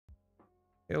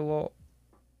Hello.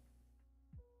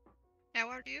 How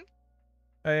are you?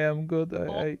 I am good.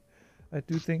 Oh, I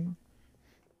do think.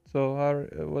 So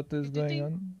what is you do going think?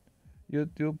 on?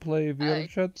 You play VR Uh,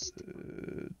 chat just,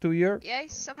 2 year?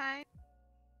 yes, sometimes.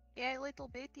 Yeah, a little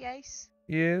bit, yes.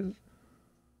 Yes.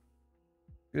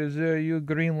 Is you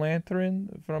Green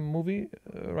Lantern from movie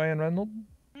Ryan Reynolds?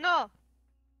 No,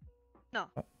 no,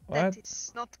 What? that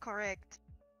is not correct.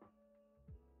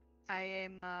 I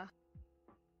am,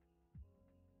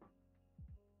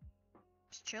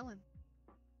 just chilling.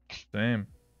 Same.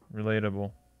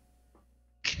 Relatable.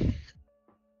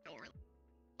 Oh, really?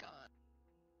 God.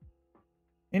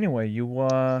 Anyway,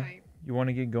 Okay. you want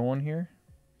to get going here?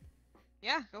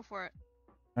 Yeah, go for it.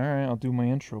 All right, I'll do my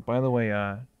intro. By the way,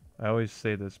 I always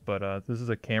say this, but this is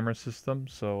a camera system,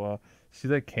 so see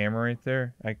that camera right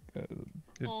there?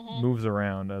 It Uh-huh. moves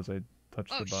around as I touch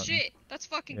Oh, the button. shit, that's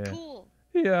fucking Yeah. cool.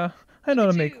 Yeah, I Look know how to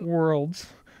at make you.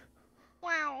 worlds.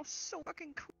 Wow, so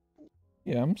fucking cool.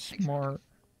 Yeah, I'm Makes me look like smart.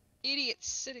 an idiot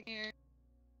sitting here.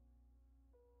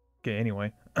 Okay,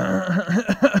 anyway.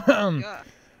 Yeah.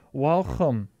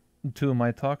 Welcome to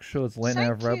my talk show. It's Late Night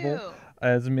of Thank Rebel. you.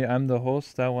 As me, I'm the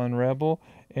host, that one Rebel,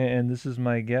 and this is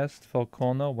my guest,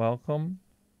 Folkona. Welcome.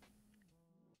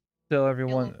 Tell Hello.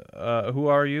 everyone, who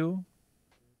are you?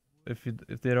 If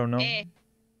they don't know. Eh.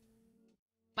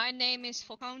 My name is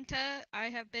Folkona. I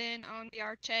have been on the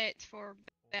art chat for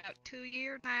about 2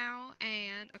 years now,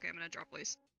 and okay, I'm gonna drop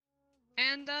voice.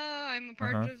 And I'm a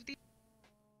part Uh-huh. of the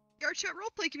art chat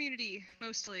roleplay community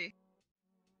mostly.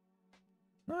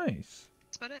 Nice.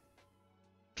 That's about it.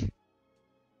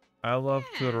 I love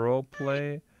to Yeah. role Hi.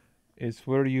 play. It's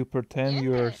where you pretend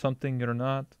you're Yeah. something you're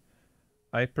not.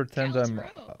 I Yeah. pretend Let's I'm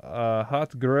roll. a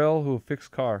hot girl who fix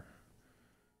car.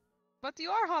 But you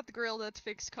are hot girl that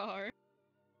fix car.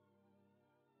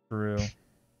 For real.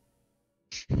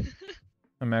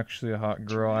 I'm actually a hot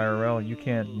girl IRL. You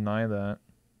can't True. deny that.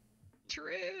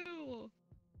 True.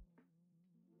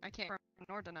 I can't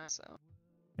nor deny so.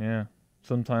 Yeah.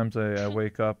 Sometimes I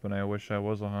wake up and I wish I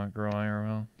was a hot girl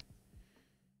IRL.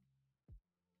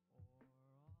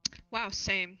 Wow,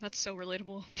 same. That's so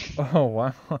relatable. Oh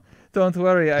wow. Don't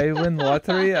worry, I win the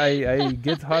lottery, I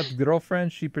get hot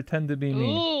girlfriend, she pretend to be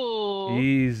me. Ooh.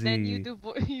 Then you Easy.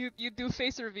 do you do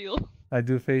face reveal. I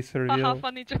do face Haha, reveal.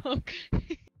 funny joke.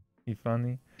 You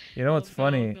funny? You know Oh what's no,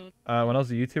 funny? no. When I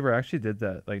was a YouTuber, I actually did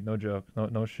that. Like no joke,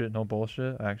 no shit, no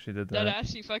bullshit. I actually did That that.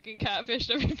 actually fucking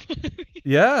catfished everybody.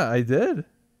 Yeah, I did.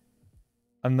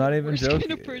 I'm You're not the even worst kind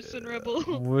joking. of person, Rebel.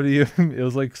 What do you? It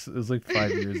was like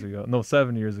 5 years ago. No,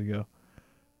 7 years ago.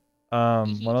 When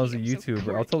I was a I'm so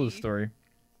YouTuber, I'll tell the quirky. story.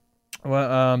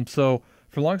 Well, so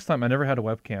for the longest time, I never had a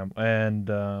webcam, and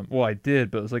well, I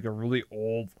did, but it was like a really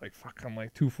old, like fucking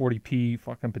like 240p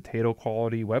fucking potato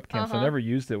quality webcam. So I Uh-huh. never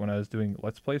used it when I was doing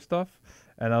Let's Play stuff,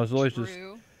 and I was always just,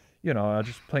 True.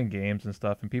 just playing games and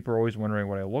stuff. And people are always wondering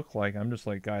what I look like. I'm just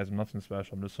like, guys, I'm nothing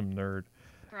special. I'm just some nerd.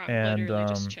 Bro, I'm And literally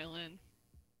just chilling.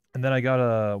 and then I got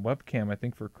a webcam, I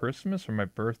think for Christmas or my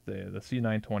birthday, the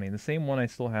C920, the same one I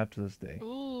still have to this day. The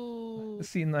Ooh.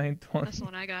 That's the C920,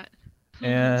 one I got.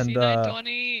 and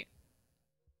C920.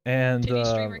 and Titty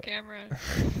streamer camera.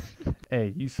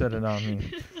 hey, you said it, not me.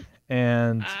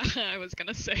 And I was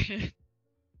gonna say it.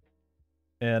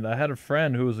 and I had a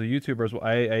friend who was a YouTuber as well.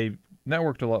 I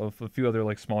networked a lot with a few other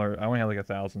like smaller. I only had like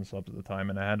 1,000 subs at the time,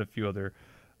 and I had a few other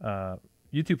uh,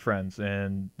 YouTube friends.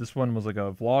 And this one was like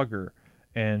a vlogger,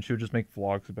 and she would just make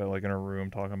vlogs about like in her room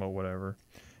talking about whatever.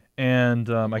 And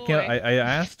Oh I can't. boy. I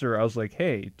asked her. I was like,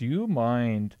 "Hey, do you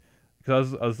mind?"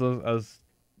 Because I was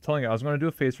telling her I was going to do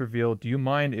a face reveal. Do you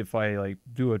mind if I like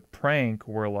do a prank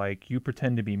where like you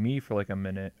pretend to be me for like a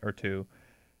minute or two?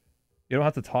 You don't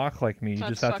have to talk like me. You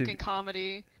just That's have to. fucking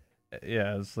comedy.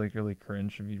 Yeah, it's like really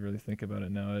cringe if you really think about it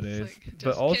It's nowadays. like, But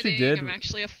just all she kidding, did, I'm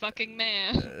actually a fucking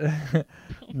man.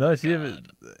 Oh my no, she god.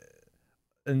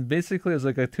 and basically it was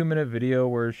like a 2 minute video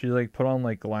where she like put on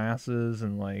like glasses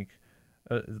and like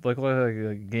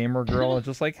a gamer girl, and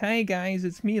just like, hey guys,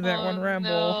 it's me, that one Oh rebel.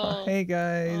 no. Hey Oh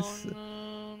guys,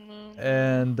 no, no, no.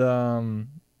 and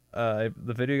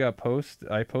the video got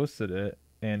I posted it,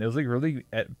 and it was like really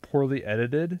poorly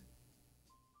edited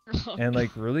Oh and no.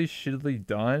 like really shittily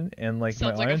done, and like my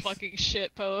Sounds like a audience. fucking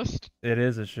shit post. It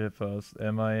is a shit post,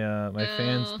 and my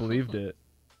fans Uh, believed it,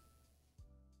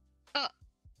 uh,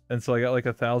 and so I got like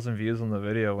 1,000 views on the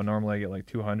video when normally I get like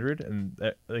 200, and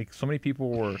like so many people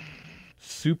were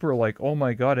super like, oh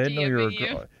my god, I didn't know you were a DMing you.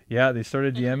 girl. Yeah, they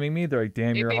started DMing me. They're like,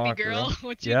 damn, Hey you're a baby hot girl, girl.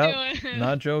 what you Yep, doing?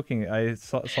 not joking. I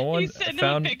saw You someone send him a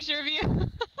found. picture of you.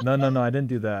 No, I didn't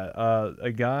do that.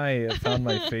 A guy found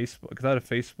my Facebook because I had a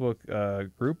Facebook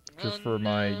group Oh just for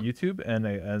my no. YouTube,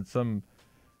 and some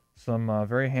some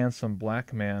very handsome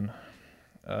black man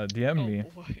DM'd Oh me,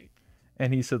 boy.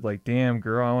 and he said like, "Damn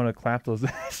girl, I want to clap those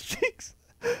ass cheeks."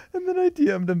 And then I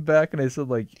DM'd him back and I said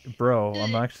like, "Bro,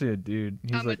 I'm actually a dude."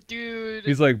 I'm a dude.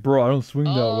 He's like, "Bro, I don't swing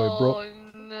that way, bro,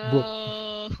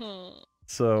 Oh bro." no.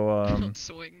 So Don't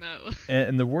swing that way.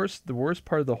 and the worst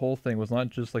part of the whole thing was not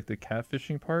just like the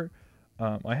catfishing part.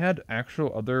 I had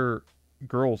actual other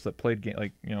girls that played game,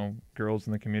 like girls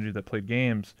in the community that played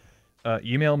games,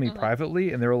 email me Uh-huh.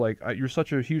 privately, and they were like, "You're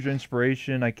such a huge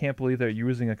inspiration. I can't believe that you're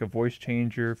using like a voice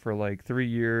changer for like 3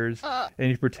 years, Uh. and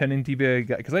you're pretending to be a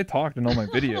guy." Because I talked in all my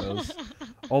videos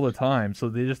all the time, so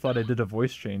they just thought I did a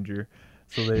voice changer.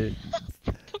 So they,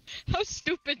 How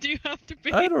stupid do you have to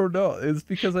be? I don't know. It's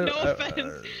because No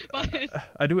offense, but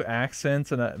I do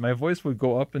accents, and my voice would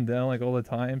go up and down like all the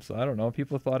time. So I don't know.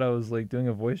 People thought I was like doing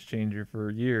a voice changer for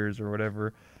years or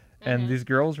whatever. And uh-huh. these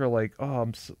girls were like, "Oh,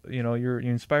 you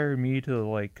inspired me to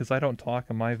like, cause I don't talk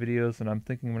in my videos, and I'm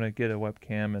thinking I'm gonna get a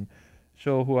webcam and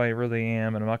show who I really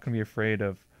am, and I'm not gonna be afraid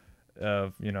of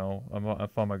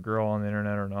if I'm a girl on the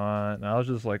internet or not." And I was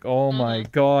just like, "Oh my Uh-huh.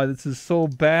 god, this is so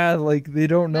bad. Like they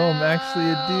don't know I'm actually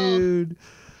a No. dude."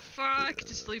 Fuck.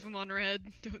 Just leave him on red.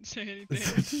 Don't say anything.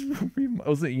 Just it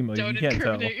was an email. Don't You can't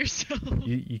tell. incriminate yourself.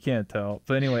 You can't tell.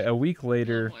 But anyway, a week Oh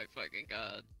later, my fucking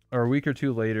god. or a week or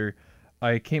two later,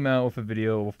 I came out with a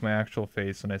video with my actual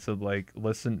face, and I said like,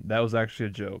 "Listen, that was actually a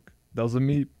joke. That was a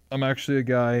meme. I'm actually a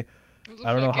guy. It was a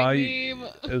I don't know how fucking you. meme.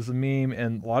 It was a meme."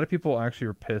 And a lot of people actually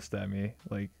were pissed at me.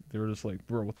 Like they were just like,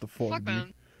 "Bro, what the fuck, Fuck dude?"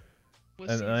 them. And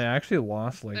I Wussies. actually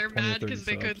lost like They're 20 or mad 30 because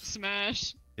they couldn't subs.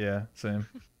 smash. Yeah, same.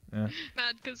 Yeah, it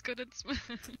Mad because couldn't smash.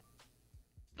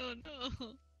 Oh no.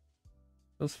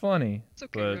 was funny, It's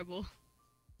okay, but Rebel.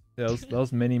 yeah, that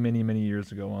was many, many, many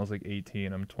years ago when I was like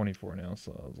 18. I'm 24 now,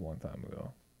 so that was a long time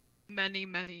ago. Many,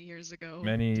 many years ago.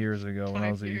 Many years ago when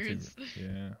I was 5 a YouTuber. years.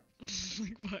 Yeah,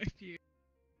 Like 5 years.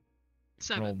 an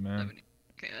 7. old man. 7.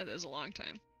 Okay, that is a long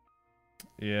time.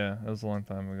 Yeah, that was a long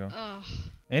time ago. Ugh.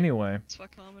 Anyway, It's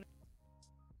fuck comedy.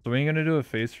 so when you gonna do a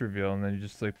face reveal and then you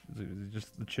just like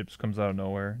just the chips comes out of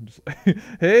nowhere, just like,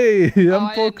 "Hey, Oh, I'm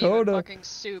I didn't even Folkona." fucking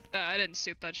soup that. I didn't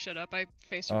soup that shit up. I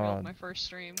face revealed Oh, my first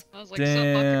stream. I was like, sup,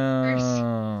 fuckers?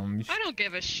 damn! I don't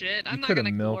give a shit. You I'm not could have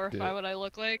gonna milked glorify it. what I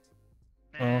look like.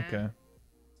 Oh, Nah. okay.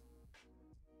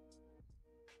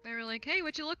 They were like, hey,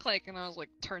 what you look like? And I was like,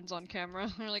 turns on camera.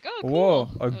 They're like, oh, Whoa,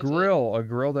 cool. a That was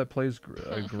grill that plays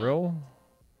a it. grill.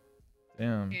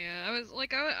 Damn. Yeah, I was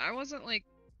like, I wasn't like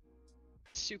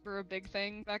super a big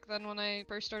thing back then when I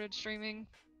first started streaming.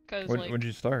 Cause When'd like,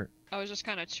 you start? I was just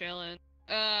kind of chilling.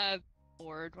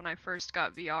 Bored when I first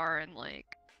got VR in like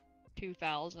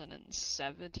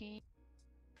 2017,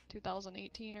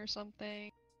 2018 or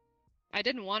something. I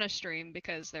didn't want to stream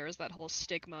because there was that whole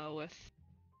stigma with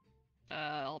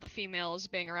all the females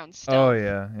being around Oh stealth,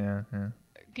 yeah, yeah, yeah.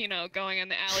 you know, going in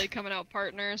the alley, coming out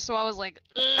partners. So I was like,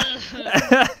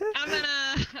 ugh,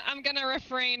 I'm gonna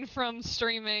refrain from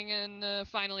streaming, and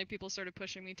finally people started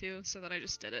pushing me to, so then I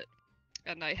just did it,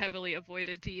 and I heavily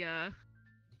avoided the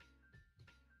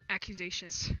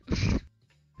accusations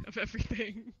of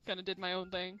everything. Kind of did my own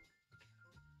thing.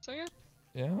 So yeah.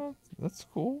 Yeah, that's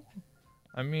cool.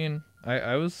 I mean,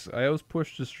 I was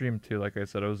pushed to stream too. Like I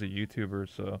said, I was a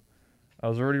YouTuber, so I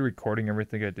was already recording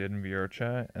everything I did in VR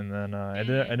chat, and then I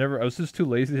was just too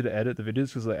lazy to edit the videos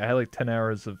because like, I had like 10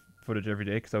 hours of footage every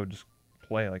day because I would just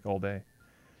play like all day.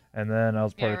 And then I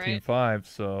was part Yeah, of Team right. 5,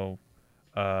 so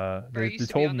Bro, I they used to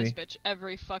be told on this me, bitch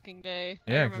every fucking day.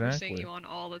 I yeah, remember seeing exactly. you on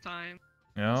all the time.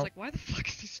 You I was know, like, why the fuck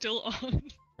is he still on?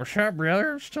 what's up,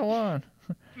 brother? Still on.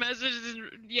 Messages,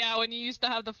 yeah, when you used to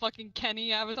have the fucking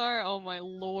Kenny avatar. Oh my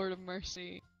lord of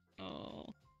mercy. Oh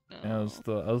Yeah,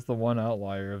 no. I was the one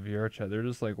outlier of VR chat. They're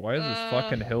just like, why is this Uh,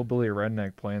 fucking hillbilly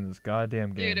redneck playing this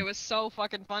goddamn dude, it game? was so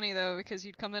fucking funny though because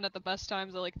you'd come in at the best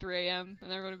times at like 3 a.m.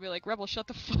 and everyone would be like, "Rebel, shut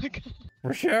the fuck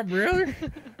What's up, brother?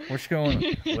 up." What's going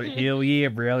on? What, hell yeah,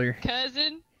 brother.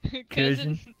 Cousin,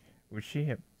 Cousin. What's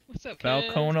up? what's up, cuz?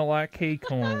 Falcona like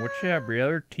K-Kona. What's up,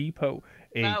 brother? T-Po.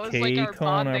 A That was like our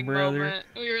K-Kona, bonding brother. moment.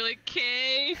 We were like,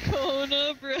 K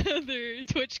Kona brother.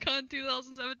 TwitchCon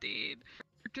 2017.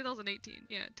 Or 2018.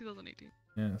 Yeah, 2018.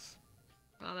 Yes.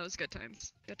 Wow, that was good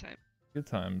times. Good time. Good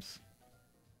times.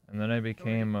 And then I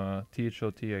became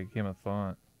THOT. I became a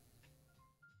thought.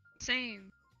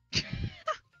 Same.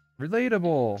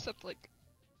 Relatable. Except like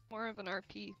more of an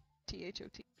RP.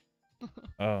 THOT.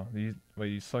 Oh,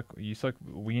 you suck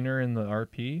wiener in the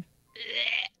RP?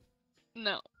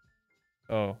 No,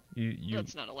 Oh, you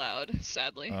that's not allowed,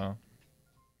 sadly. oh.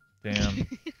 Damn.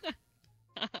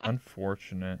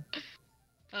 Unfortunate.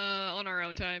 On our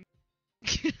own time.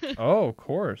 Oh, of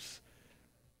course.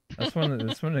 That's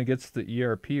when it gets to the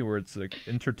ERP where it's like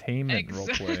entertainment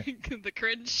roleplay. Exactly. The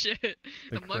cringe shit.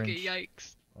 The The monkey cringe.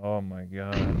 yikes. Oh my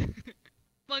god.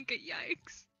 Monkey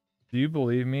yikes. Do you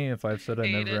believe me if I've said I Hate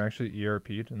never it. actually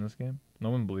ERP'd in this game? No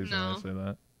one believes me when I No, say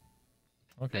that.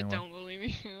 I Okay, well, don't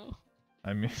believe you.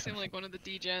 I mean, You seem like one of the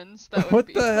degens that would what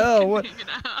be the hell? fucking What? hanging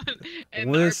out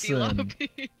in RP Listen,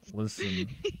 lobbies. listen.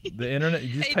 The internet. You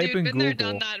just Hey type dude, in been there,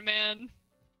 done Google. that, man.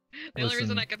 The only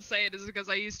reason I Listen. can say it is because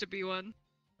I used to be one.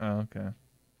 Oh, okay.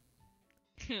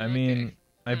 I Okay. mean,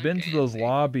 I've been to Okay, I those see.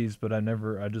 lobbies, but I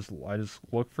never. I just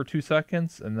look for 2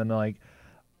 seconds, and then like,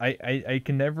 I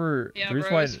can never. Yeah, The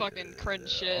reason bro, why. it's fucking cringe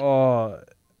shit. Oh,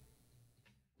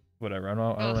 whatever. I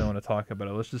don't really Ugh. want to talk about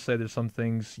it. Let's just say there's some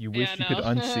things you Yeah, wish you could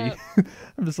unsee. no.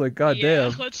 I'm just like, God Yeah,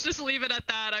 damn. let's just leave it at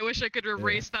that. I wish I could Yeah,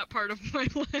 erase that part of my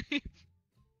life.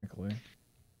 exactly.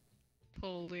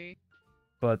 Holy.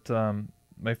 But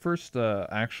my first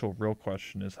actual real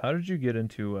question is, how did you get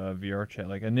into VR chat?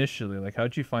 Like initially, like how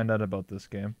did you find out about this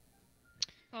game?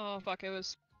 Oh, fuck, it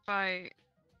was by...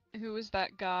 Who was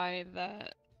that guy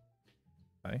that...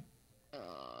 Hi,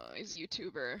 He's a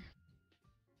YouTuber.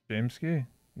 Jameski,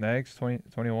 Nags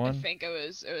 2021. I think it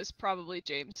was probably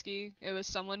Jameski. It was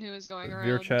someone who was going VR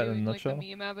around chat in a doing like the nutshell.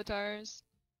 meme avatars.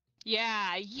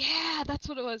 Yeah, yeah, that's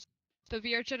what it was. The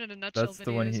VR chat in a nutshell That's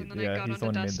the one videos, he. and then I Yeah, got he's the onto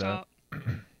one who made that. desktop.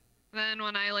 Then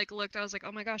when I like looked, I was like,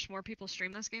 oh my gosh, more people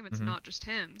stream this game. It's hmm not just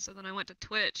him. So then I went to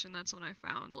Twitch, and that's when I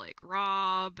found like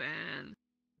Rob and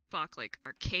fuck like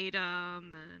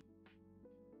Arcadum and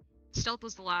Stealth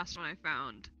was the last one I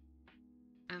found.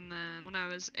 And then when I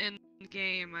was in the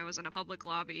game, I was in a public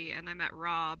lobby and I met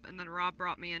Rob, and then Rob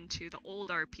brought me into the old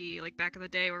RP, like back in the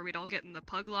day where we'd all get in the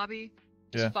pug lobby,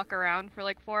 just Yeah. fuck around for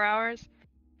like 4 hours.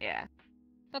 Yeah,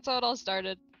 that's how it all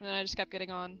started. And then I just kept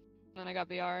getting on. Then I got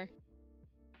VR.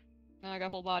 Now I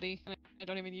got full body, and I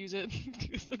don't even use it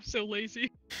because I'm so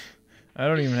lazy. I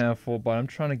don't even have full body. I'm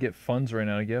trying to get funds right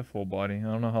now to get full body. I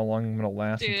don't know how long I'm gonna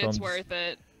last Dude, it's worth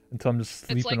it. until I'm just It's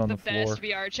sleeping like on the the floor. best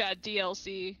VR chat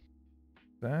DLC.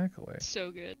 Exactly.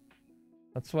 So good.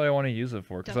 That's what I want to use it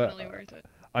for, Definitely worth it.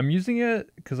 I'm using it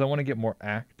because I want to get more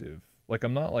active. Like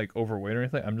I'm not like overweight or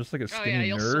anything. I'm just like a Oh yeah, skinny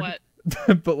you'll nerd. sweat.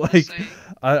 But Just like saying.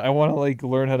 I want to like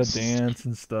learn how to dance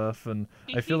and stuff, and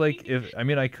I feel like if I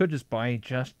mean I could just buy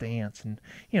Just Dance and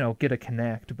get a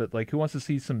Connect, but like who wants to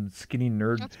see some skinny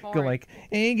nerd That's go boring. like,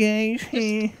 hey guys,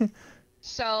 Just hey.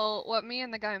 so what me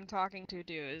and the guy I'm talking to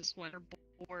do is when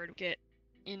we're bored, get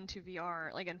into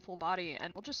VR, like in full body,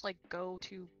 and we'll just like go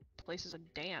to places and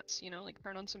dance, like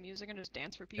turn on some music and just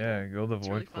dance for people. Yeah, go to the It's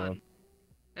really Void Club. fun.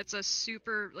 It's a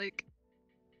super like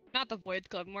not the Void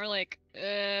Club, more like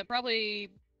probably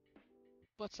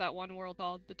what's that one world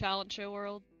called? The talent show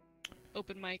world?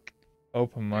 Open mic.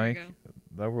 Open There we mic. go.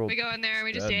 That world's We go in there and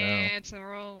we just dead now. dance and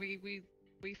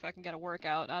we fucking get a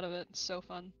workout out of it. It's so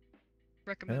fun.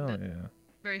 Recommend Hell it. yeah.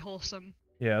 Very wholesome.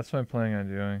 Yeah, that's what I'm planning on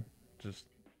doing. Just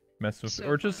mess with, So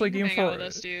or fun. just You like can even hang out for, with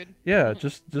us, dude. yeah,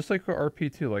 just like for RP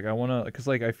too. Like I wanna, cause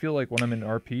like I feel like when I'm in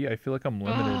RP, I feel like I'm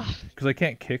limited, Ugh, cause I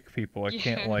can't kick people. I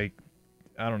can't yeah. like,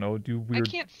 I don't know, do I weird.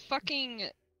 can't fucking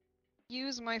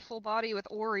use my full body with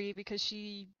Ori because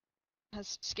she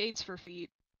has skates for feet.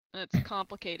 And it's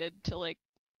complicated to like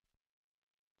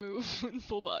move in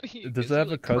full body Does it because you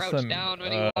have a like crouch custom? down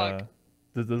when you walk.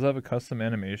 Does it have a custom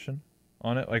animation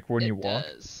on it, like when you It walk?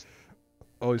 does.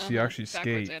 Oh, so you Uh-huh. actually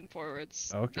Backwards skate. and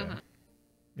forwards. Okay. Uh-huh.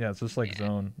 Yeah, it's just like Yeah.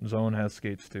 Zone. Zone has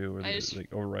skates too, where I they just like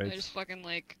I just overwrites. fucking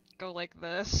like go like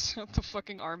this with the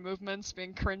fucking arm movements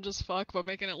being cringe as fuck but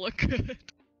making it look good.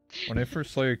 When I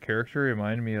first saw your character, it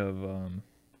reminded me of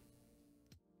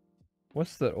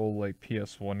what's that old like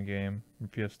PS1 game or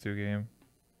PS2 game?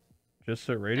 Just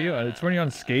Set Radio? It's when you're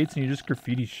on skates and you just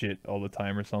graffiti shit all the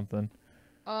time or something.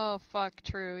 Oh fuck,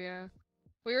 true, yeah.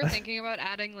 We were thinking about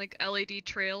adding like LED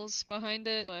trails behind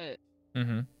it, but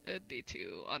Mm-hmm. it'd be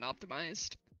too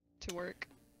unoptimized to work.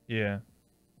 Yeah,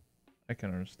 I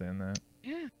can understand that.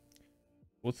 Yeah,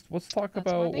 Let's talk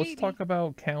that's my about baby.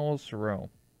 Callus Row.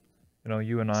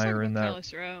 You and Let's I talk are in about that.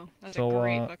 Callus Row. That's a So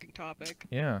great fucking topic.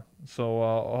 yeah.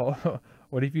 So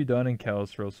what have you done in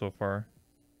Callus Row so far?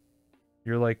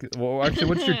 You're like, well, actually,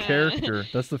 what's your character?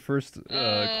 That's the first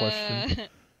question.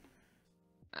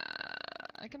 uh,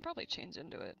 I can probably change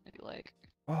into it if you like.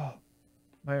 Oh,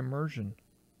 my immersion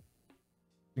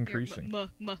Here, increasing.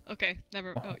 okay,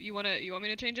 never. Oh, Oh. you want me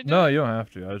to change into No, it? you don't have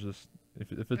to. I was just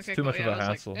if it's Okay, too cool. much of Yeah, a I was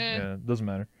like, hassle, yeah, it doesn't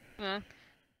matter.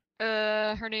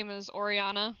 Her name is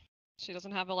Oriana. She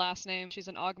doesn't have a last name. She's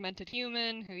an augmented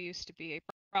human who used to be a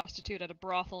prostitute at a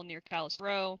brothel near Callus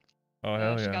Row. Oh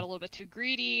hell She yeah. got a little bit too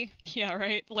greedy. Yeah,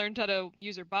 right. Learned how to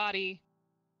use her body.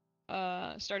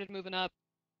 Started moving up.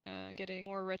 getting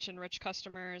more rich and rich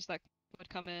customers that would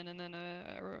come in, and then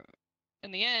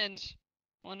in the end,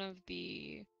 one of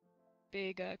the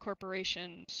big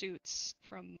corporation suits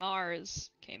from Mars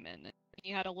came in. And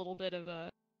he had a little bit of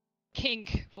a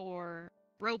kink for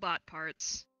robot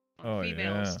parts on Oh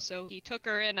females, yeah. so he took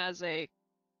her in as an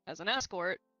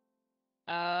escort,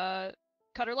 cut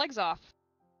her legs off,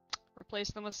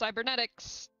 replaced them with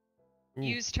cybernetics, Ooh.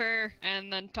 used her,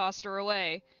 and then tossed her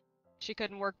away. She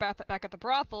couldn't work back at the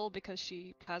brothel because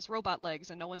she has robot legs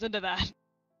and no one's into that.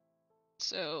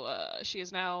 So she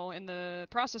is now in the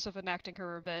process of enacting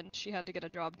her revenge. She had to get a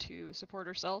job to support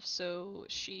herself, so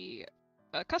she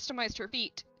customized her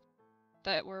feet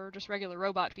that were just regular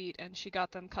robot feet, and she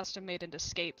got them custom made into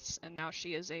skates, and now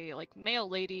she is a like mail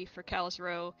lady for Callus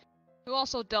Row, who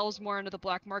also delves more into the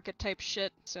black market type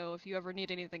shit. So if you ever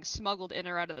need anything smuggled in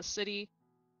or out of the city,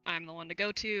 I'm the one to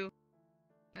go to.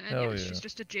 And Hell yeah, yeah. she's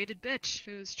just a jaded bitch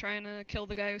who's trying to kill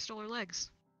the guy who stole her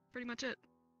legs. Pretty much it.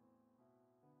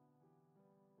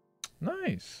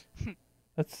 Nice.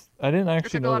 I didn't I actually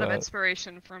took a know lot of that.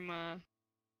 inspiration from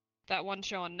that one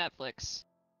show on Netflix,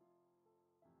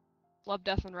 Love,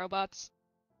 Death, and Robots,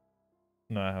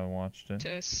 No, I haven't watched it.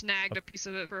 to snagged a piece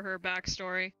of it for her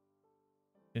backstory.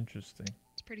 Interesting.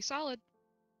 It's pretty solid.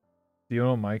 Do you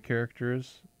know what my character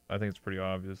is? I think it's pretty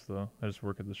obvious though. I just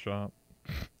work at the shop.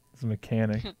 It's a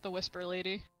mechanic. The Whisper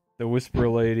Lady. The Whisper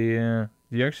Lady, yeah.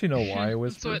 Do you actually know why I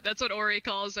whisper? That's what Ori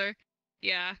calls her.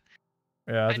 Yeah.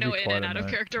 Yeah, I know in and out of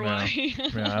character why.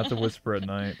 Yeah, I have to whisper at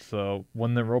night. So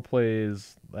when the roleplay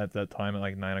is at that time at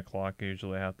like 9 o'clock,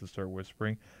 usually I have to start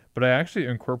whispering. But I actually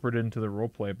incorporate it into the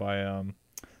roleplay by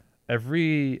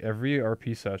every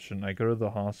RP session I go to the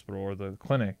hospital or the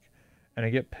clinic and I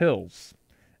get pills.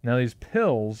 Now these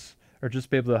pills are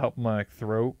just be able to help my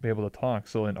throat be able to talk.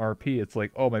 So in RP it's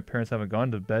like, oh, my parents haven't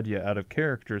gone to bed yet out of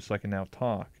character, so I can now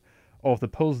talk. Oh, if the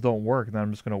pills don't work, then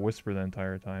I'm just gonna whisper the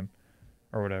entire time.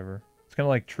 Or whatever. It's kinda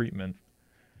like treatment.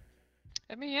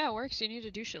 I mean, yeah, it works. You need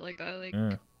to do shit like that. Like,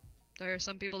 Yeah. there are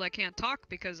some people that can't talk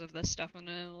because of this stuff, and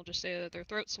they'll just say that their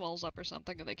throat swells up or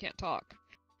something and they can't talk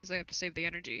because they have to save the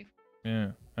energy.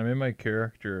 Yeah, I made my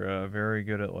character very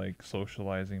good at like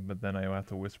socializing, but then I have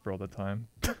to whisper all the time.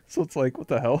 So it's like, what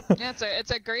the hell? Yeah,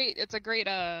 it's a great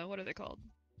what are they called?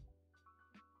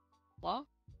 Flaw?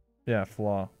 Yeah,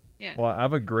 flaw. Yeah. Well, I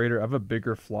have a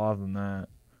bigger flaw than that.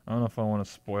 I don't know if I want to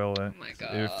spoil it. Oh my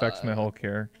god. It affects my whole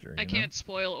character. I you know? can't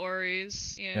spoil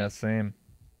Ori's. Yeah. Yeah, same.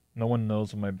 No one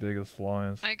knows what my biggest flaw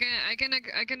is. I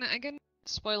can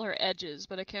spoil her edges,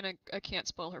 but I can't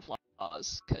spoil her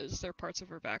flaws because they're parts of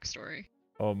her backstory.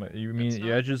 Oh, you mean That's the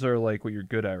not- edges are like what you're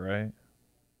good at, right?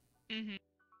 Mhm.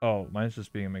 Oh, mine's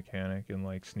just being a mechanic and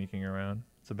like sneaking around.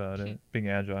 That's about it. Being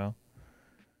agile.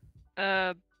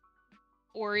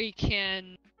 Ori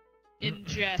can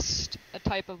ingest a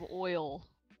type of oil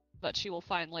that she will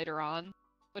find later on,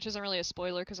 which isn't really a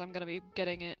spoiler because I'm gonna be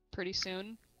getting it pretty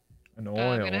soon. An I'm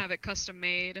oil. gonna have it custom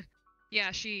made.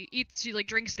 Yeah, she like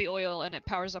drinks the oil and it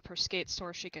powers up her skates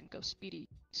so she can go speedy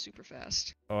super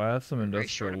fast. Oh, I have some In a very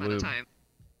short industrial amount of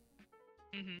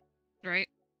lube. time. Right?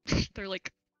 They're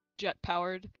like jet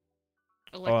powered.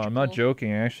 Oh, I'm not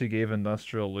joking. I actually gave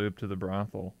industrial lube to the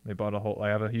brothel. They bought a whole. I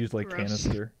have a huge like Gross.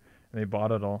 canister, and they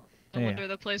bought it all. No Hey, wonder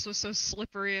the place was so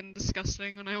slippery and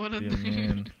disgusting when I went in yeah, there.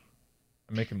 man.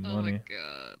 I'm making Oh money. my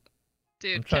god. I'm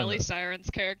Dude, trying Kelly to- Siren's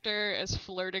character is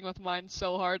flirting with mine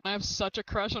so hard, and I have such a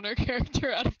crush on her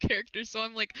character out of character, so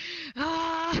I'm like,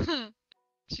 ah!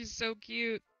 She's so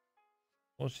cute.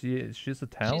 Well, she has a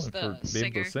talent for the being able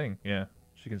singer. to sing. Yeah,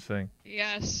 she can sing.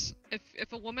 Yes,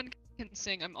 if a woman can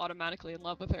sing, I'm automatically in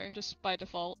love with her, just by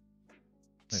default.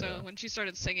 So Yeah. when she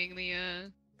started singing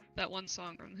that one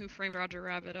song from Who Framed Roger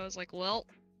Rabbit, I was like, well,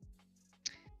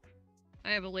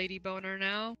 I have a lady boner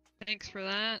now. Thanks for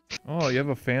that. Oh, you have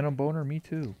a phantom boner? Me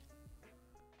too.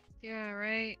 Yeah,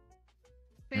 right.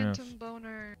 Yes. Phantom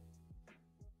boner.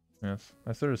 Yes,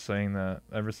 I started saying that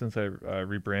ever since I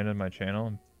rebranded my channel,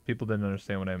 and people didn't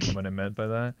understand what I meant by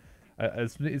that.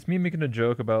 It's me making a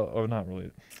joke about. Oh, not really.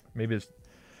 Maybe it's.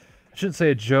 I shouldn't say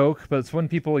a joke, but it's when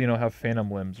people, have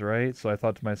phantom limbs, right? So I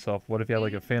thought to myself, what if you had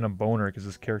like a phantom boner? Because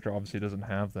this character obviously doesn't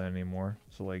have that anymore.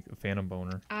 So like a phantom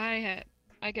boner. I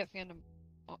get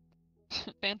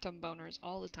phantom boners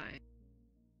all the time.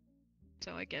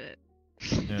 So I get it.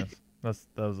 Yes,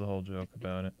 that was the whole joke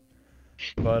about it.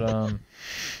 But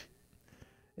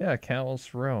yeah,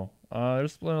 Callus Row.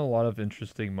 There's been a lot of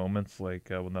interesting moments, like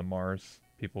when the Mars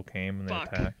people came and they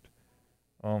Fuck. attacked.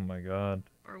 Oh my god.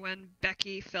 Or when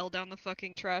Becky fell down the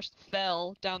trash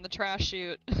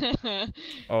chute.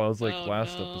 Oh, it was like Oh,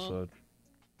 last no. episode.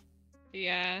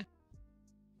 Yeah.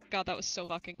 God, that was so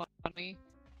fucking funny.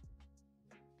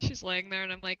 She's laying there,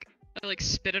 and I like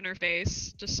spit in her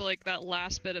face, just so, like that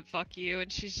last bit of fuck you,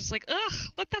 and she's just like, ugh,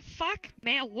 what the fuck,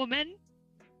 man, woman.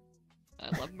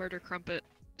 I love Murder Crumpet.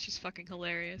 She's fucking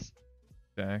hilarious.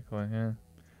 Exactly.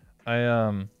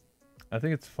 Yeah. I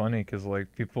think it's funny because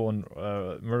like people in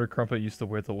Murder Crumpet used to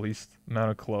wear the least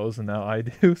amount of clothes, and now I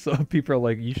do. So people are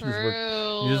like, you just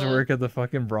True. work at the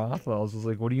fucking brothels. It's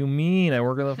like, what do you mean? I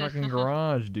work in the fucking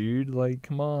garage, dude. Like,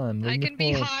 come on, leave I me can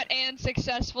be alone. hot and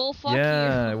successful. Fuck you.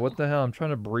 Yeah, what the hell? I'm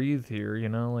trying to breathe here, you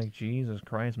know? Like, Jesus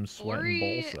Christ, I'm sweating ball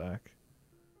Ori, sack.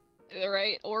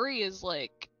 right? Ori is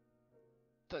like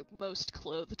the most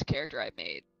clothed character I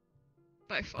made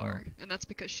by Oh, far, and that's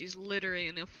because she's literally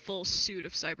in a full suit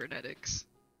of cybernetics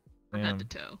from head to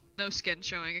damn. toe. No skin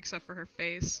showing except for her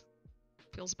face.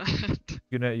 Feels bad.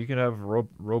 You can have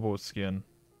robo skin.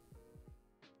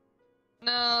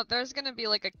 No, there's gonna be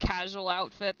like a casual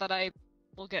outfit that I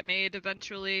will get made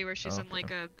eventually, where she's in Okay.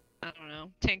 like a, I don't know,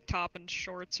 tank top and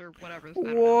shorts or whatever. I don't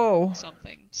know, Whoa!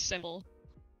 something simple.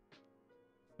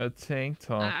 A tank I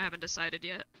top. haven't decided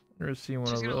yet. Never seen one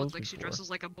She's of gonna those look like she before. dresses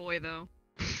like a boy though.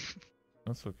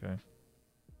 That's okay.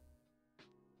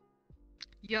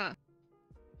 Yeah.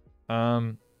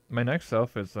 My next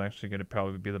outfit is actually gonna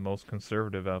probably be the most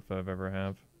conservative outfit I've ever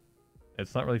have.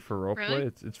 It's not really for roleplay.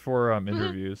 Really? It's for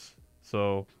interviews.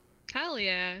 So Hell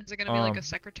yeah. Is it gonna be like a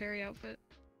secretary outfit?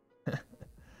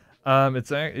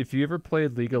 if you ever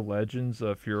played League of Legends,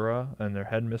 Fura and their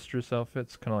headmistress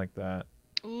outfits, kind of like that.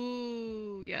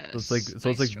 Ooh, yes. It's like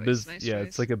Nice choice.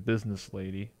 it's like a business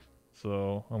lady.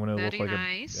 So I'm gonna look Very like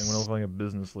nice. I'm gonna look like a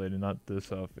business lady, not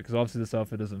this outfit, because obviously this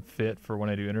outfit doesn't fit for when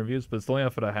I do interviews. But it's the only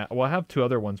outfit I have. Well, I have two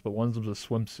other ones, but one's a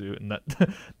swimsuit, and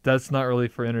that's not really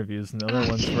for interviews. And the other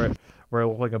one's where I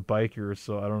look like a biker.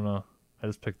 So I don't know. I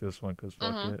just picked this one because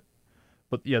fuck it.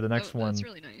 But yeah, the next one. That's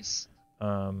really nice.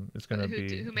 Is gonna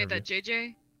be Who made that?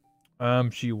 JJ?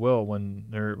 She will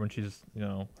when she's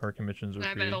her commissions are I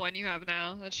meant free. the one you have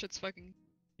now. That shit's fucking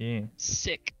Yeah.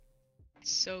 sick.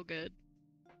 So good.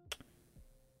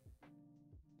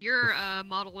 Your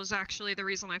model was actually the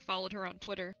reason I followed her on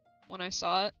Twitter when I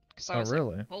saw it, because I was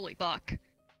really? like, holy fuck.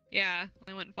 Yeah,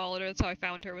 I went and followed her. That's how I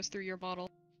found her, was through your model.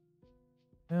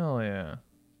 Hell yeah.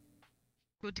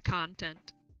 Good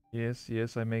content. Yes,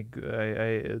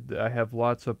 I have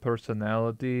lots of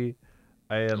personality.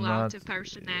 I am Lots not. of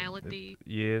personality.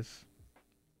 Yes.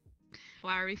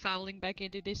 Why are we falling back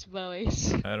into this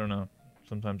voice? I don't know.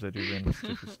 Sometimes I do random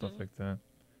stupid stuff like that.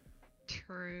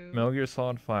 True. Metal Gear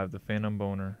Solid 5, the Phantom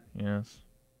Boner. Yes.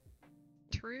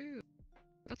 True.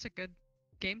 That's a good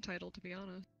game title, to be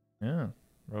honest. Yeah.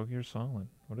 Metal Gear Solid.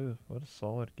 What a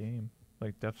solid game.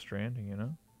 Like Death Stranding, you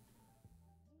know?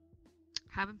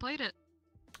 Haven't played it,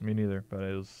 Me neither, but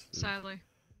sadly.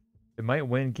 it might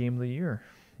win Game of the Year.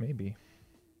 Maybe.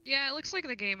 Yeah, it looks like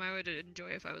the game I would enjoy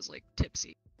if I was, like,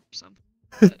 tipsy or something.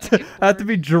 I have to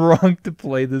be drunk to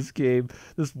play this game.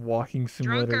 This walking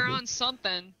simulator. Drunk or game. on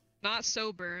something. Not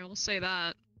sober, we'll say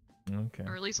that. Okay.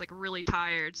 Or at least, like, really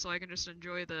tired, so I can just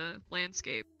enjoy the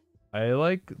landscape. I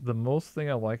like the most thing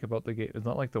I like about the game. It's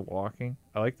not like the walking.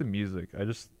 I like the music. I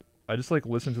just like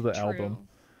listen to the album.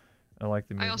 I like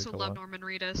the music. I also a love lot. Norman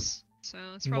Reedus, so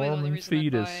that's probably the only Norman reason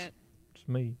I'd buy Fetus. it. It's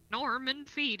me. Norman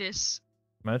Fetus.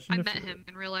 Imagine I if met him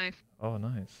in real life. Oh,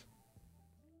 nice.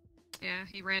 Yeah,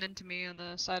 he ran into me on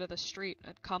the side of the street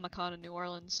at Comic-Con in New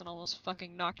Orleans and almost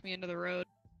fucking knocked me into the road.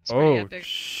 It's pretty Oh epic.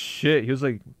 shit! He was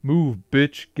like, "Move,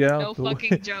 bitch, get out No the way."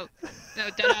 fucking joke. No,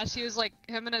 deadass. He was like,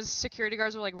 him and his security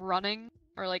guards were like running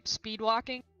or like speed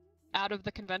walking out of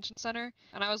the convention center,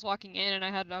 and I was walking in and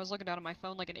I was looking down at my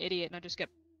phone like an idiot, and I just get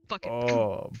fucking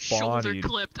shoulder bodied.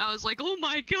 clipped. I was like, oh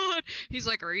my god. He's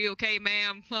like, are you okay,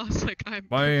 ma'am? I was like, I'm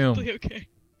Bam. perfectly okay.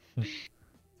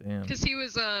 Damn. Because he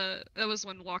was that was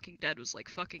when Walking Dead was like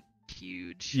fucking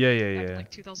huge. Yeah, Back yeah, in, yeah.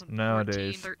 like 2014,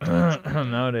 Nowadays, 13, something like that.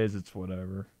 nowadays it's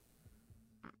whatever.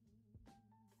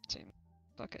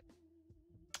 Fuck it.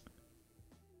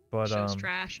 But Show's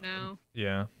trash now.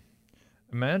 yeah.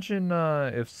 Imagine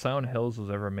if Silent Hills was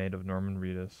ever made of Norman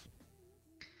Reedus.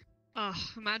 Ugh,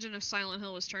 imagine if Silent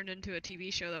Hill was turned into a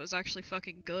TV show that was actually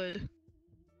fucking good.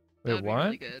 Wait, That'd what? be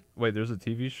really good. Wait, there's a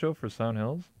TV show for Silent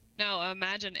Hills? No,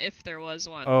 imagine if there was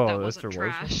one Oh, that if wasn't there was one?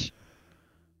 trash.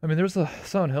 I mean, there's a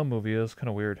Silent Hill movie. It was kind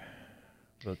of weird.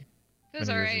 But It was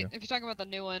many years alright. ago. If you're talking about the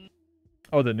new one,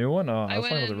 Oh, the new one? Oh, I I was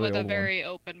went talking about the in really with a old very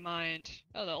open mind.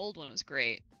 Oh, the old one was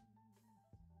great.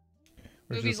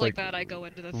 one. Movies like that, I go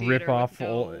into the theater rip off with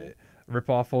all, no... rip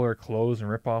off all her clothes and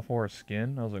rip off all her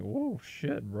skin. I was like, whoa,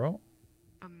 shit, bro.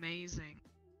 Amazing.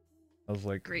 I was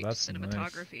like, Great that's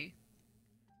cinematography.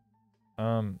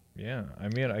 nice. Yeah. I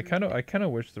mean, I kind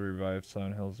of wish they revived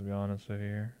Silent Hills, to be honest with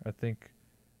you. I think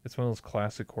It's one of those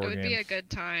classic It core would be games. a good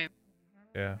time.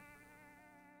 Yeah,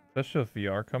 especially with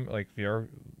VR like VR,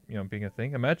 being a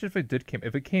thing. Imagine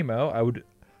if it came out, I would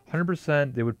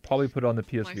 100% they would probably put it on the My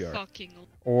PSVR fucking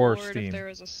or lord, if Steam. there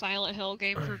was a Silent Hill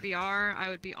game for VR, I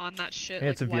would be on that shit Hey,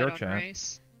 like it's a white VR on chat.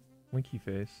 rice. Winky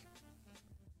face.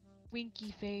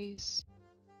 Winky face.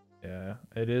 Yeah,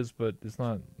 it is, but it's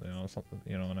not, something,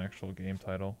 an actual game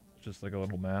title. It's just like a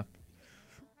little map.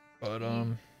 But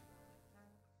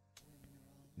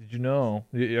did you know?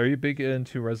 Are you big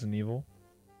into Resident Evil?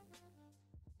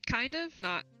 Kind of,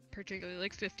 not particularly,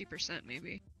 like 50%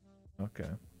 maybe. Okay.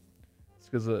 It's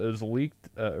because it was leaked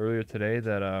earlier today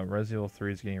that Resident Evil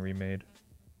 3 is getting remade,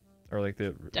 or like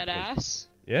the Dead like, ass.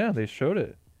 yeah, they showed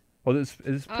it. Well, it's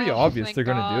pretty Oh, obvious thank they're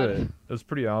gonna do God. it. It was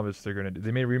pretty obvious they're gonna do.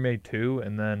 They made remake 2,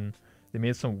 and then they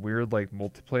made some weird like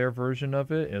multiplayer version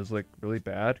of it. It was like really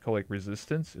bad, called like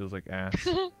Resistance. It was like ass.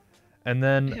 And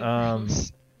then Ew,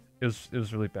 gross. it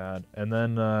was really bad. And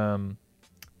then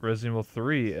Resident Evil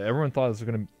 3, everyone thought it's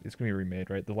gonna be remade,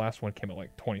 right? The last one came out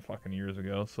like 20 fucking years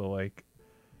ago, so like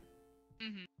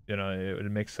Mhm.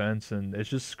 it makes sense, and it's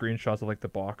just screenshots of like the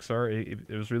box art. It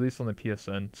was released on the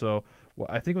PSN, so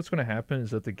I think what's gonna happen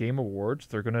is that the Game Awards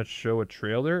they're gonna show a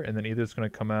trailer, and then either it's gonna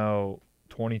come out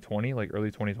 2020, like early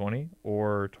 2020,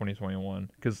 or 2021,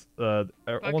 because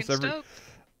Fucking stoked.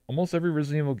 almost every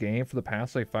Resident Evil game for the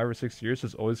past like 5 or 6 years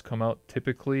has always come out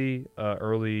typically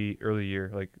early year,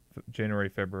 like January,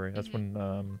 February. That's Mhm.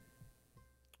 when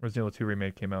Resident Evil 2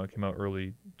 remake came out. It came out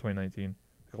early 2019,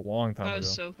 like a long time That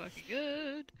was ago. so fucking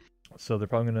good. So they're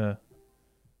probably gonna.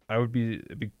 It'd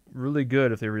be really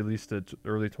good if they released it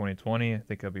early 2020. I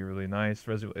think that'd be really nice.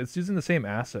 It's using the same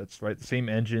assets, right? The same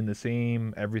engine, the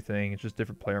same everything. It's just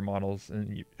different player models,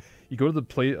 and you go to the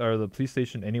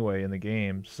PlayStation anyway in the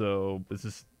game, so it's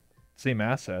just same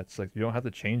assets. Like you don't have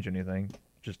to change anything,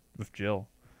 just with Jill.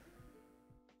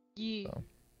 Yeah. So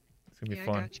it's gonna be Yeah, I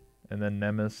fun. got you. And then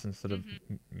Nemesis instead of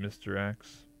Mhm. Mr.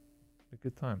 X. A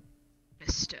good time.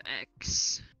 Mr.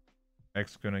 X.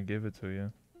 X gonna give it to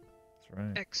you. That's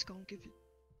right. X gonna give it.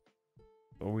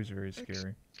 Always very X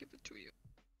scary. give it to you.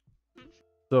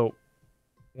 So,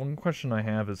 one question I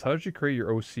have is, how did you create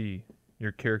your OC?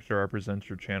 Your character represents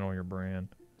your channel, your brand.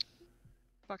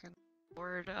 Fucking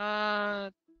lord.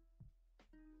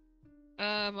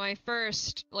 My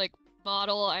first like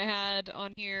model I had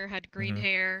on here had green Mm-hmm.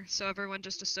 hair, so everyone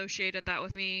just associated that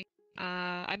with me.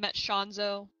 I met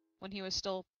Shanzo when he was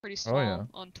still pretty Oh yeah. small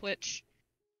on Twitch,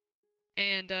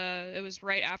 and it was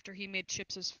right after he made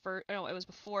Chips's first. No, it was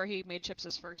before he made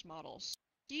Chips's first models.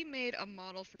 He made a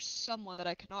model for someone that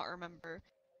I cannot remember,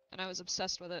 and I was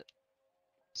obsessed with it.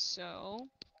 So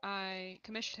I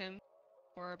commissioned him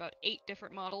for about 8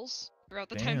 different models throughout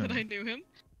the time that I Damn. knew him.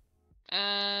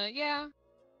 Yeah,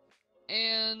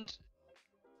 and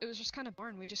it was just kind of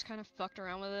boring. We just kind of fucked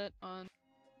around with it on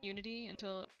Unity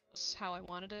until it was how I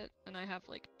wanted it, and I have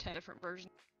like 10 different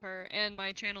versions of her. And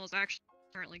my channel is actually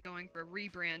currently going for a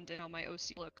rebrand in on my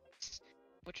OC looks,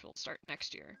 which will start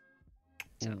next year.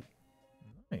 So Ooh,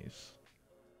 nice.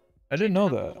 I didn't changing know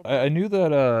up a that. little I bit. knew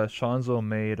that Shanzo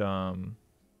made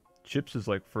Chips'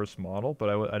 like first model, but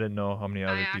I didn't know how many I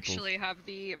other people's. actually have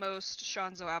the most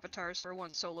Shanzo avatars for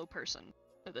one solo person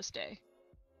to this day.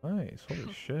 Nice.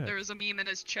 Holy shit. There was a meme in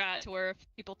his chat to where if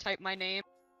people type my name,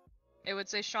 it would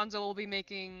say Shanzo will be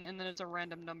making, and then it's a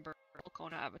random number of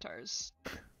Folkona avatars.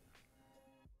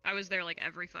 I was there like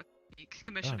every fucking week, God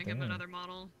commissioning him damn. another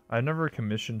model. I never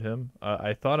commissioned him.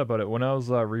 I thought about it when I was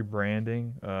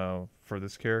rebranding for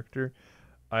this character.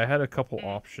 I had a couple Mm.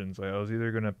 options. I was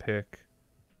either gonna pick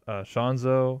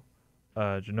Shanzo,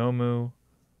 Jinomu,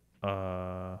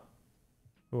 uh,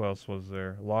 who else was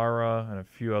there? Lara, and a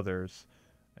few others.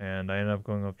 And I ended up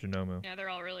going with Jinomu. Yeah, they're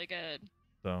all really good.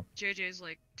 So, JJ's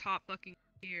like top fucking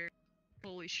tier.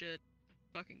 Holy shit.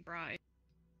 Fucking bride.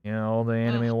 yeah, all the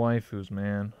anime Ugh, waifus,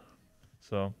 man.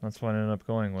 So, that's what I ended up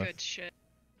going with. good shit.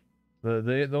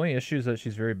 The only issue is that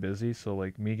she's very busy, so,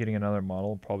 like, me getting another model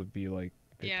will probably be, like,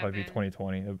 it'd Yeah, probably be man.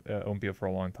 2020. It won't be for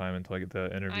a long time until I get the I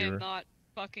am interviewer. not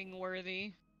fucking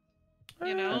worthy. You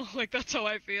Eh, know? Like, that's how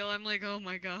I feel. I'm like, oh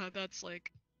my god, that's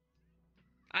like.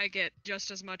 I get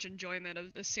just as much enjoyment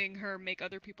of seeing her make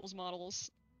other people's models.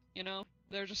 You know?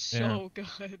 They're just yeah. so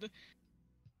good.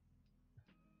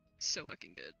 So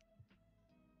fucking good.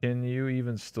 Can you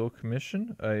even still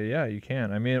commission? Yeah, you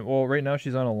can. I mean, well, right now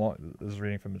she's on a long. This is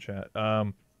reading from the chat.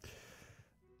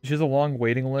 She has a long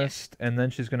waiting Yeah. list, and then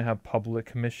she's gonna have public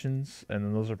commissions, and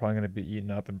then those are probably gonna be eaten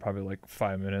up in probably like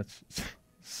 5 minutes.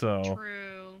 So,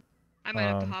 True. I might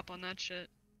have to um, hop on that shit.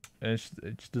 and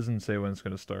it just doesn't say when it's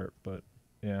gonna start, but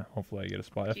yeah, hopefully I get a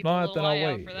spot. If Keep a not, little then I'll eye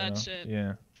out wait. for that shit.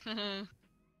 Yeah.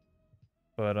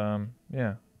 But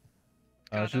yeah.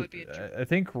 God, that would be a dream. I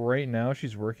think right now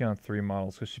she's working on 3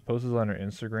 models because she posts on her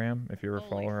Instagram. If you ever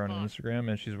follow Holy her on fuck. Instagram,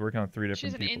 and she's working on 3 She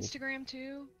has different an people's. Instagram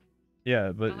too?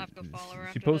 Yeah, but I'll have to follow her she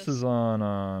after posts this.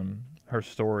 on her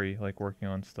story, like working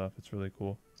on stuff. It's really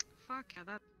cool. Fuck yeah,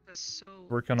 that is so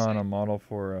Working on a exciting. model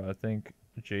for I think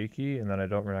Jakey, and then I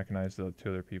don't recognize the 2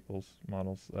 other people's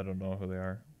models. I don't know who they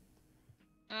are.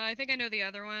 I think I know the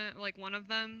other one, like one of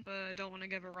them, but I don't want to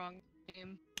give a wrong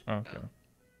name. Okay. So.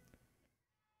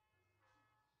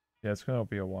 Yeah, it's gonna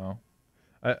be a while.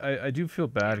 I do feel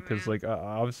Yeah, bad because man. like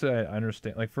obviously I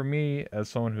understand, like for me as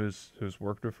someone who's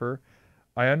worked with her,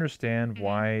 I understand Hmm.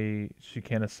 why she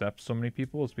can't accept so many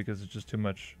people. It's because it's just too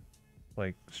much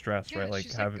like stress, right? Yeah, Like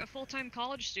she's like have it a full-time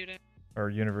college student.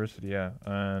 or university, yeah,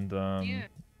 and Yeah.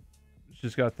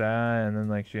 she's got that, and then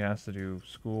like she has to do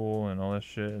school and all that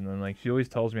shit, and then like she always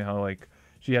tells me how like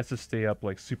she has to stay up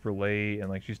like super late and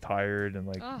like she's tired and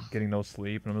like Ugh, getting no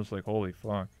sleep, and I'm just like holy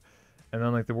fuck. And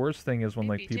then like the worst thing is when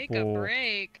like maybe take a people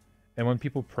break. and when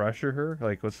people pressure her,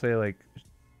 like let's say like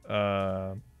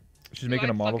uh she's Ooh, making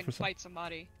a I'd model fucking for some. fight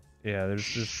somebody. Yeah,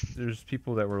 there's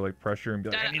people that were like pressure and be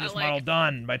like, I That need I this model like.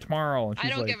 done by tomorrow, and I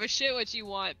she's don't like, give a shit what you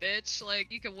want, bitch.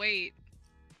 Like you can wait.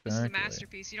 This is a exactly.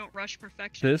 masterpiece. You don't rush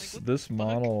perfection. Like This what this the fuck?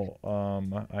 model,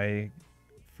 I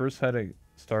first had it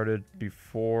started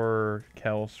before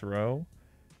Kalos Row,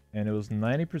 and it was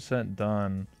 90%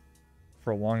 done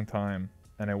for a long time,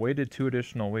 and I waited 2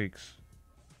 additional weeks,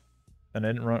 and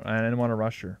I didn't want to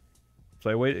rush her, so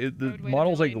I waited. I The would wait a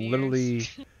model's like million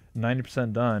years. literally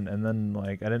 90% done, and then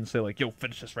like I didn't say like, yo,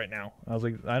 finish this right now. I was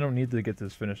like, I don't need to get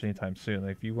this finished anytime soon.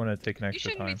 Like, if you want to take an You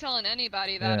extra shouldn't be time, telling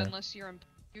anybody that yeah, unless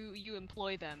you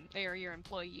employ them. They are your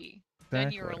employee.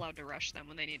 Then you're exactly. allowed to rush them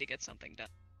when they need to get something done.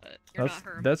 But you're That's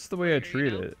not her that's the way I employer, you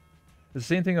treat know? it. The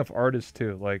same thing of artists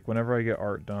too. Like whenever I get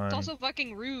art It's done, also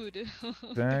fucking rude. Don't do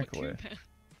exactly. that.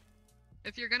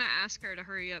 If you're gonna ask her to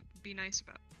hurry up, be nice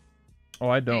about it. Oh,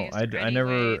 I Hey, don't. is there I any way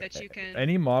never. that you can...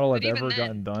 Any model But I've even ever then,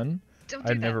 gotten done, don't I've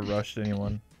do that. never rushed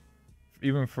anyone,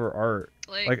 even for art.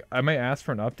 Like, Like I might ask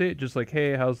for an update, just like,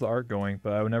 hey, how's the art going?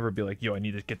 But I would never be like, yo, I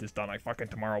need to get this done like fucking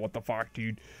tomorrow. What the fuck,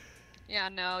 dude? yeah,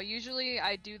 no, usually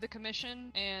I do the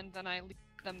commission, and then I leave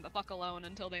them the fuck alone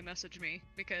until they message me,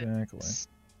 Exactly. because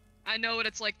I know what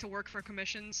it's like to work for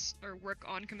commissions, or work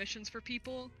on commissions for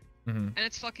people, Hmm. and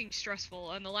it's fucking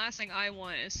stressful, and the last thing I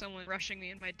want is someone rushing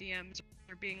me in my DMs,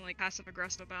 or being, like,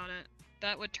 passive-aggressive about it.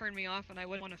 That would turn me off, and I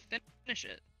wouldn't want to finish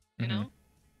it, you Hmm. know?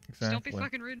 Just don't be Exactly.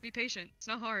 fucking rude, be patient. It's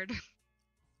not hard.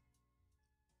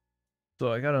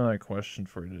 So I got another question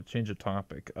for you to change the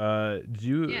topic. Do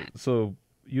you Yeah, so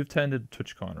you attended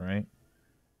TwitchCon, right?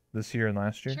 This year and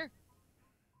last year? sure.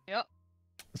 Yep,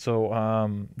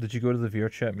 So, did you go to the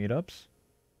VRChat meetups?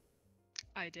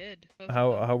 I did. Both of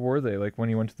How them. were they? Like when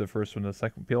you went to the first one, the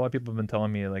second. A lot of people have been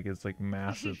telling me like it's like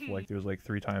massive. Like there's like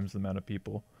 3 times the amount of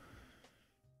people.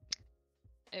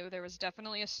 There was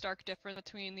definitely a stark difference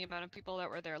between the amount of people that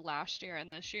were there last year and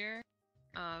this year.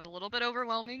 A little bit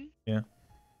overwhelming. Yeah.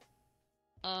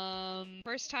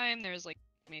 First time there was like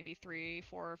maybe 3,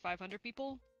 4, or 500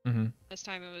 people. Mm-hmm. This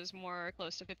time it was more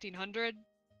close to 1,500.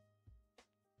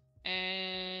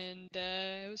 And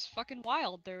it was fucking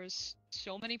wild. There was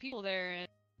so many people there, and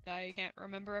I can't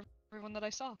remember everyone that I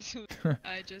saw.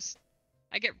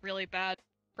 I get really bad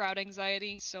crowd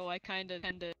anxiety, so I kind of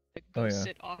tend to Oh go yeah.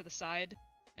 sit off to the side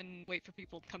and wait for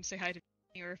people to come say hi to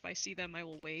me, or if I see them, I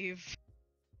will wave.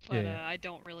 Yeah. But Yeah. I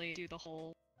don't really do the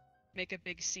whole make a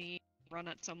big scene, run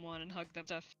at someone, and hug them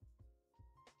stuff.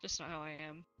 Just not how I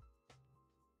am.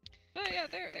 But yeah,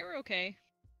 they were okay.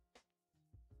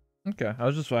 Okay. I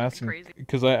was just Nothing asking crazy.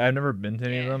 because I've never been to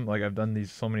any of Yeah. them. Like I've done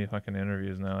these so many fucking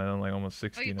interviews now. I've done like almost Oh,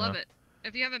 60 you'd now. love it.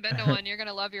 If you haven't been to one, you're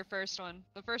gonna love your first one.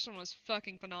 The first one was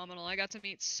fucking phenomenal. I got to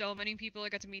meet so many people. I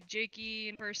got to meet Jakey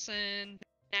in person,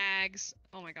 Nags.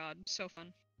 Oh my god, so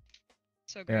fun.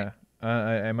 So great. Yeah.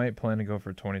 I might plan to go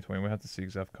for 2020. We have to see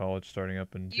Xf College starting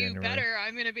up in You January. better.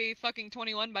 I'm gonna be fucking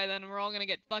 21 by then, and we're all gonna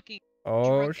get fucking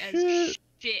Oh drunk as shit.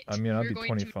 shit. I mean, I'll We're be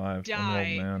going to 25. I'm an old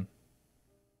die. man.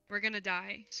 We're gonna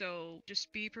die. So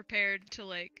just be prepared to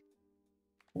like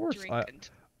Of course. drink and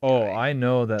Oh, die. I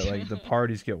know that like the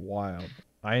parties get wild.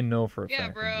 I know for a Yeah,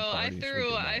 fact bro. that the I parties threw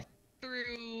freaking I wild.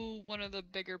 threw one of the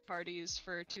bigger parties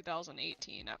for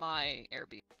 2018 at my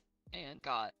Airbnb and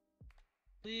got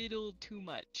a little too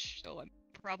much. So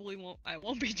I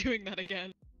won't be doing that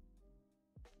again.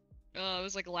 It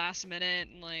was like last minute,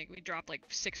 and like we dropped like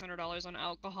 $600 on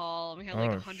alcohol, and we had like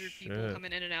Oh 100 people shit.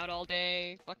 coming in and out all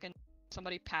day. Fucking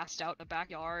somebody passed out in the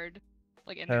backyard,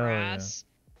 like in the Hell yeah. grass.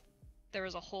 There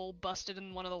was a hole busted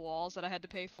in one of the walls that I had to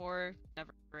pay for.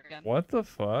 Never again. What the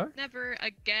fuck? Never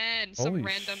again. Some Holy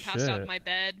random passed out in shit. my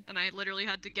bed, and I literally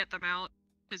had to get them out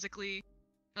physically.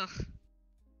 Ugh.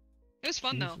 It was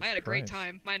fun though. Jesus I had a great Christ.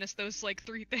 time, minus those like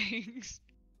 3 things.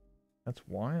 That's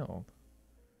wild.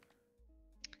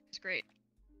 It's great.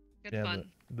 Good Yeah,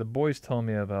 fun. the boys tell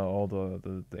me about all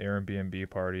the Airbnb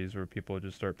parties where people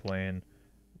just start playing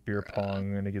beer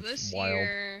pong and it gets This wild.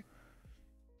 year,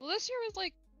 well, this year was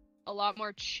like a lot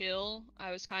more chill.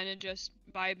 I was kind of just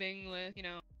vibing with,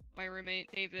 my roommate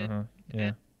David,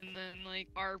 Yeah. and then like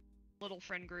our little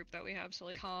friend group that we have. So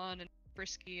like Khan and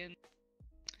Brisky and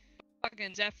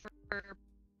fucking Zephyr,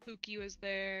 Pookie was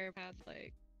there. Had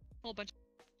like a whole bunch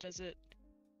of visit.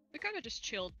 We kind of just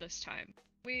chilled this time.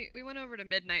 We went over to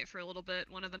midnight for a little bit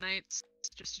one of the nights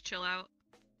just to chill out.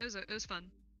 It was fun.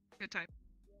 Good time.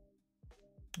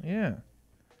 Yeah.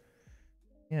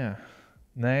 Yeah.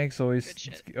 Nags always Good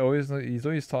shit. he's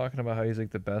always talking about how he's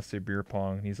like the best at beer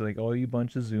pong. He's like, "Oh, you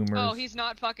bunch of zoomers." Oh, he's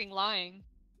not fucking lying.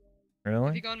 If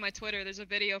Really? you go on my Twitter, there's a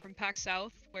video from PAX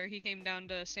South where he came down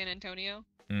to San Antonio,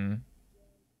 Mm.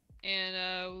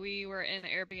 and we were in an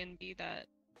Airbnb that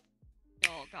we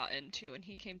all got into, and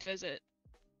he came to visit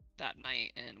that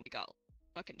night, and we got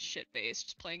fucking shit-faced,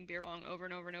 just playing beer pong over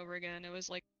and over and over again. It was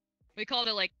like, we called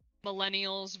it like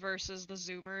millennials versus the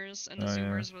Zoomers, and the Oh, yeah.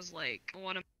 Zoomers was like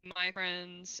one of my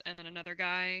friends and then another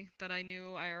guy that I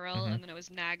knew IRL, Mhm. and then it was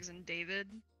Nags and David,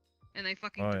 and they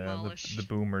fucking Oh yeah, demolished the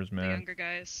boomers, the man. younger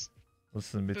guys.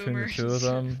 Listen, between the two Boomers.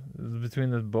 of them,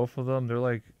 between the both of them, they're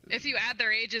like If you add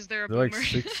their ages, they're a they're boomer. like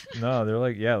six. No, they're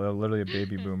like they're literally a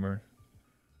baby boomer.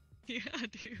 Yeah,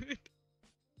 dude.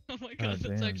 Oh my God god,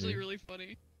 that's damn, actually dude. really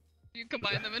funny. You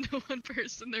combine them into one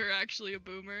person, they're actually a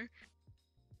boomer.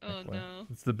 Oh Like, no.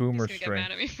 It's the boomer He's gonna get strength.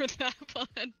 mad at me for that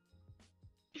one.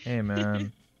 Hey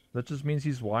man, that just means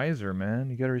he's wiser, man.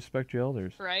 You gotta respect your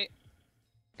elders. Right?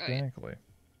 Right. Exactly.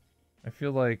 I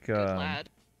feel like Good lad.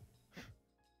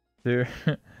 they're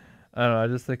I don't know, I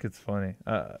just think it's funny.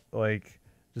 Like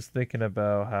just thinking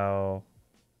about how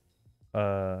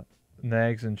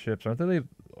Nags and Chips, aren't they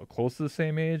close to the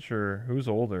same age or who's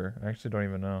older? I actually don't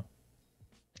even know.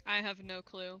 I have no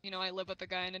clue. I live with the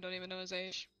guy and I don't even know his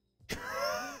age.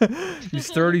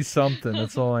 He's 30 something,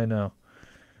 that's all I know.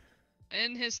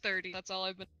 In his 30s, that's all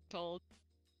I've been told.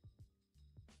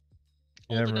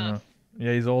 You Old never enough. know.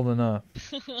 Yeah, he's old enough.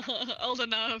 Old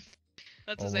enough.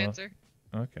 That's his Old enough. answer.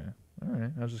 Okay.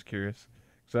 Alright, I was just curious.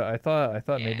 So I thought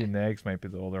maybe Yeah. Nags might be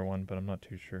the older one, but I'm not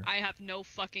too sure. I have no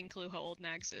fucking clue how old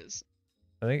Nags is.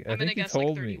 I think I'm gonna he guess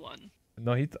told like me. 31.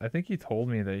 No, I think he told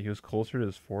me that he was closer to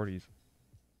his 40s.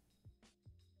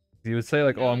 He would say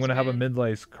like, "Oh, I'm knows, gonna have a man?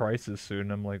 midlife crisis soon."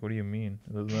 I'm like, "What do you mean?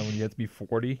 Isn't that when you have to be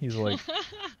 40?" He's like,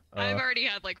 I've already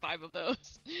had like 5 of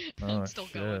those. "Oh I'm still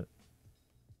shit." going.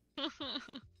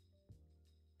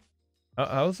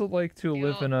 How's it like to You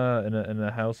live know- in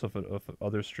a house of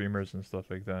other streamers and stuff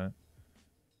like that?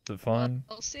 Is it fun?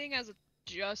 Well, seeing as it's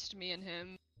just me and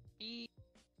him, we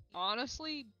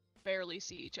honestly barely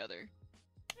see each other.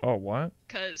 Oh, what?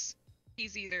 Because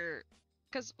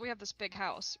we have this big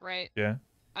house, right? Yeah.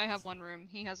 I have one room,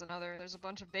 he has another. There's a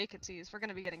bunch of vacancies. We're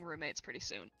gonna be getting roommates pretty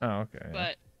soon. Oh, okay.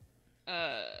 Yeah.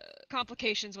 But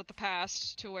complications with the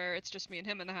past to where it's just me and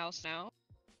him in the house now,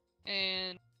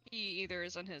 and he either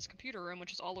is in his computer room,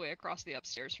 which is all the way across the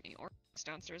upstairs from me, or he's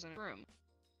downstairs in a room.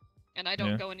 And I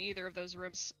don't Yeah. go in either of those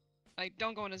rooms. I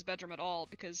don't go in his bedroom at all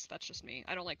because that's just me.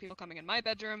 I don't like people coming in my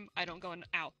bedroom. I don't go in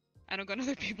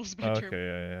other people's Oh, bedroom.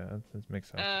 okay, yeah, that makes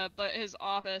sense. But his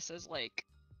office is like,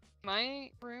 my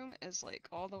room is like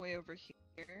all the way over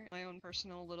here, my own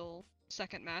personal little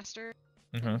second master.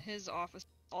 Mhm. And his office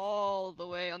all the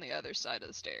way on the other side of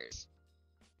the stairs.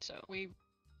 So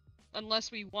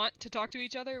unless we want to talk to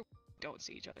each other, we don't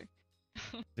see each other.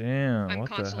 Damn, I'm what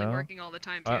the constantly hell? working all the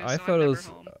time too, I so thought I'm it never was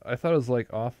home. I thought it was like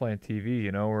offline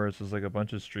TV, where it's just like a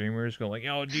bunch of streamers going like,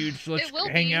 "Yo, dudes, let's It will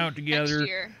hang be out together next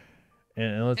year.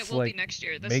 and let's It will like be next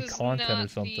year. This make is content or not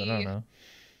something." I don't know.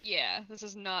 Yeah, this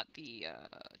is not the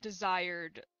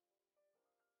desired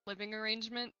living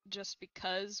arrangement, just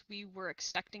because we were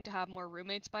expecting to have more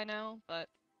roommates by now, but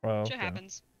Well, shit okay.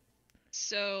 happens.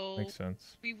 So Makes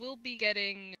sense. we will be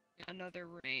getting another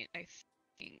roommate, I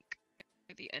think,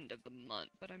 at the end of the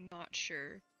month, but I'm not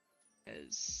sure,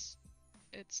 because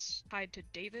it's tied to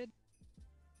David.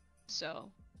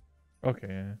 So, Okay.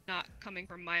 Yeah. not coming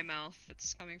from my mouth,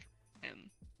 it's coming from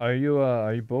him. Are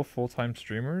you both full-time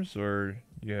streamers or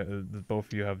yeah, both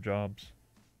of you have jobs?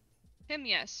 Him,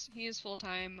 yes, he is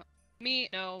full-time. Me,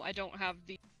 no, I don't have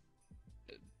the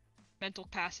mental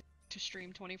capacity to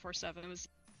stream 24/7. It was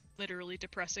literally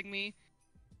depressing me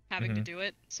having to Mhm. do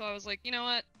it. So I was like, you know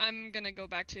what? I'm gonna go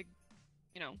back to,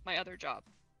 my other job.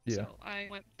 Yeah. So I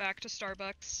went back to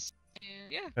Starbucks,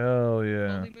 and yeah, Hell yeah.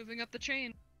 slowly moving up the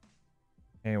chain.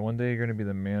 Hey, one day you're gonna be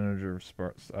the manager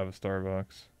of a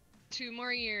Starbucks. 2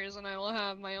 more years, and I will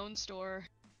have my own store.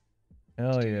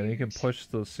 Hell Two yeah, you can years. push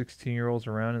those 16-year-olds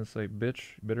around and say,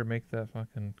 bitch, you better make that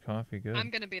fucking coffee good. I'm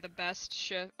gonna be the best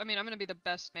chef. I mean, I'm gonna be the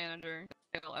best manager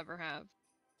they'll ever have.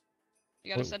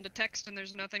 You gotta What send a text and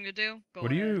there's nothing to do? Go what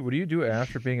do ahead. you what do you do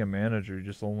after being a manager? You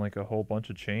just own like a whole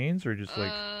bunch of chains or just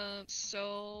like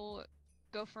So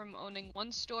go from owning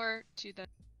one store to then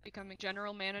becoming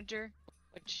general manager,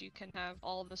 which you can have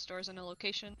all of the stores in a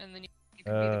location, and then you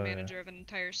can be the yeah. manager of an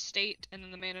entire state, and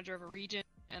then the manager of a region,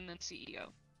 and then CEO.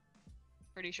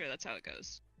 Pretty sure that's how it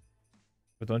goes.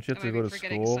 But don't you I have to might go be to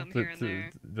forgetting school some here and there.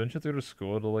 don't you have to go to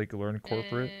school to like learn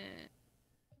corporate? Eh,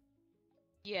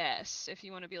 yes, if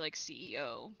you want to be like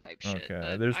CEO type shit. Okay,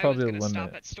 But there's I was probably a gonna stop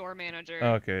limit. at store manager.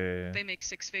 Okay, yeah. They make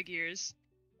 6 figures.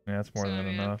 Yeah, that's more So than I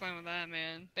mean, I'm enough. fine with that,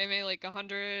 man. They made like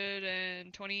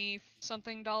 120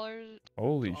 something dollars,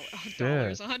 Holy dollars,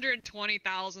 shit.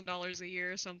 $120,000 a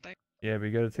year or something. Yeah, but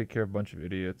you gotta take care of a bunch of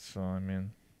idiots, so I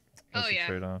mean, Oh that's the yeah,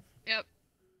 trade-off. yep.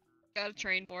 Gotta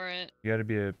train for it. You gotta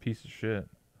be a piece of shit.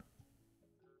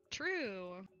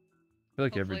 True. I feel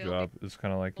like every Hopefully I'll be job is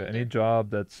kind of like that. Any older. job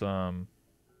that's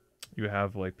you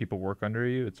have like people work under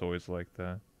you, it's always like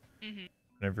that. Mhm.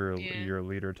 Whenever Yeah. you're a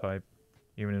leader type,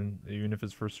 even if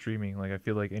it's for streaming, like I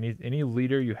feel like any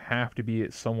leader you have to be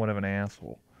somewhat of an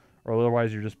asshole, or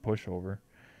otherwise you're just pushover.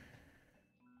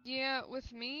 Yeah,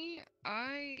 with me,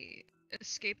 I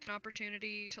escaped an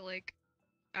opportunity to like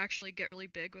actually get really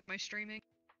big with my streaming.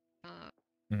 Uh,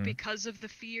 Hmm. because of the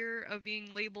fear of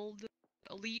being labeled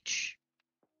a leech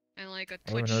and like a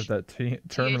I haven't heard Twitch that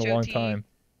term in a long THOT. time.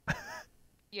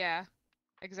 Yeah,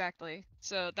 exactly.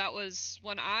 So that was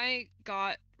when I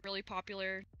got really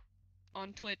popular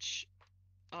on Twitch.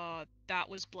 That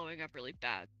was blowing up really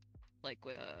bad, like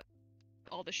with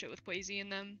all the shit with Quasi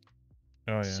and them.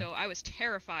 Oh yeah. So I was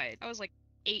terrified. I was like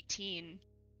 18,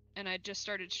 and I just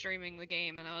started streaming the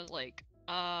game, and I was like,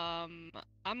 I'm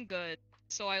good.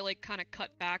 So I like kind of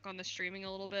cut back on the streaming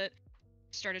a little bit.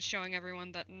 Started showing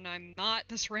everyone that I'm not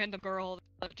this random girl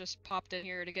that just popped in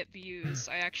here to get views.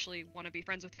 I actually want to be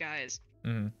friends with guys.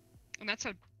 Hmm. And that's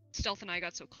how Stealth and I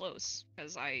got so close,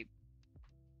 because I,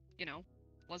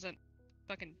 wasn't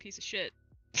fucking piece of shit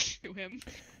to him.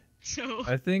 So.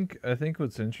 I think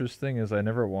what's interesting is I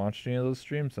never watched any of those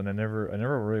streams, and I never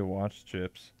really watched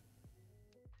Chips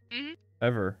Mhm.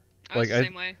 ever. I was Like the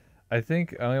same way. I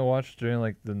think I only watched during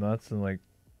like the nuts and like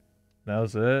that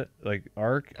was it, like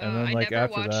Arc, and then I like never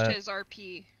after watched that, his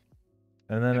RP.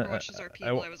 and then Never watched his RP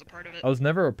while I was a part of it. I was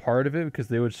never a part of it because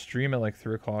they would stream at like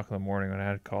 3 o'clock in the morning when I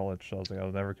had college. So I was like, I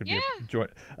never could be Yeah. a join.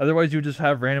 Otherwise, you would just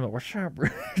have random, like, what's up, bro?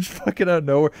 Just fucking out of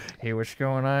nowhere. Hey, what's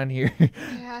going on here?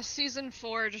 Yeah, season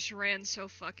 4 just ran so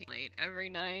fucking late every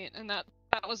night, and that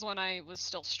was when I was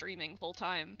still streaming full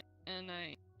time, and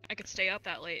I could stay up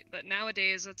that late. But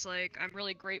nowadays, it's like I'm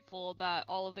really grateful that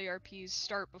all of the RPs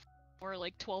start before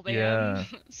like 12 a.m. Yeah.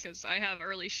 because I have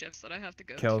early shifts that I have to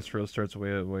go to. Calistro starts way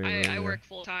I earlier. work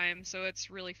full time, so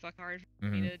it's really fucking hard for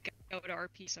me Mhm. to go to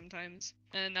RP sometimes,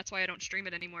 and that's why I don't stream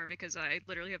it anymore, because I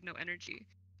literally have no energy,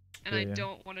 and I Yeah.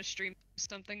 don't want to stream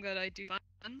something that I do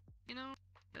fun,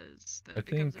 because then I it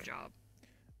becomes a think- job.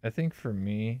 I think for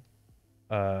me,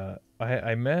 I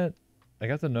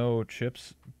got to know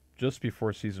Chips just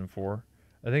before season 4.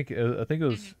 I think it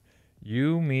was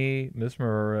you, me, Miss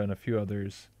Marora, and a few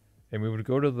others, and we would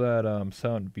go to that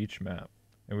Silent Beach map,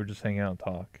 and we'd just hang out and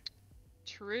talk.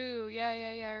 True. Yeah,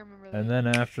 I remember that. And then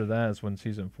after that is when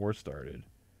season 4 started.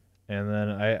 And then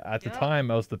at the Yep. time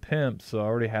I was the pimp, so I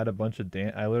already had a bunch of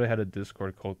I literally had a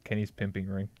Discord called Kenny's Pimping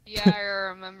Ring. Yeah, I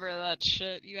remember that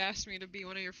shit. You asked me to be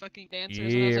one of your fucking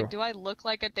dancers, and I was Yeah. like, do I look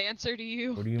like a dancer to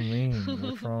you? What do you mean?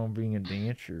 What's wrong with being a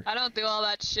dancer? I don't do all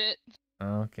that shit.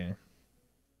 Oh, okay.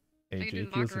 I Hey, can do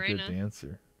JQ is a good Macarena.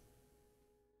 dancer.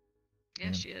 Yeah,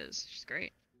 Mm. she is. She's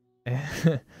great.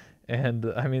 And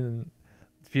I mean,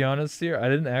 to be honest here, I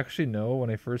didn't actually know when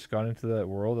I first got into that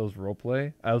world, it was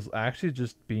roleplay. I was actually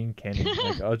just being Kenny.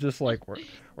 Like, I was just like,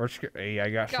 hey, I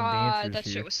got some God, dancers that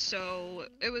here. shit was so...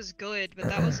 It was good, but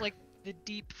that was like the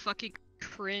deep fucking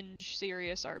cringe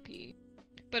serious RP.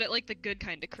 But it like the good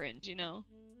kind of cringe, you know?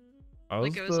 I was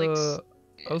Like it was like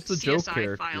I was the joke CSI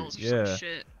character. Files or Yeah. some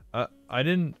shit. I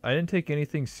didn't take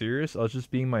anything serious. I was just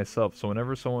being myself. So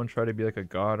whenever someone tried to be like a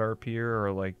god RPer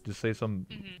or like just say some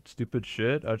stupid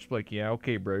shit, I was just be like, yeah,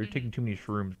 okay, bro, you're taking too many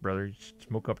shrooms, brother. You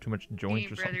smoke up too much joints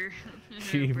Hey, or something. brother.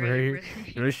 See, brother.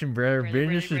 Listen, brother, Brother,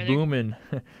 business brother, is brother. booming.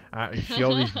 I see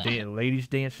all these ladies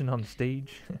dancing on the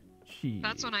stage.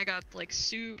 That's when Shit. I got like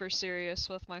super serious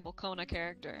with my Folkona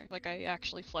character. Like I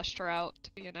actually fleshed her out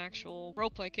to be an actual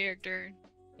roleplay character.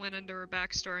 Went into her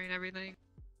backstory and everything.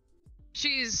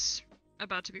 She's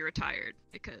about to be retired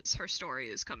because her story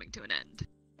is coming to an end.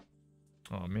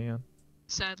 Oh man.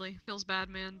 Sadly, feels bad,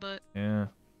 man, but Yeah.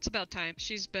 it's about time.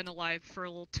 She's been alive for a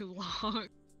little too long.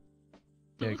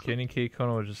 Yeah, Kenny K.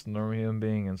 Kono was just a normal human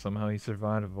being, and somehow he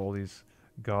survived with all these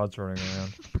gods running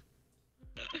around. He's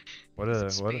in What a,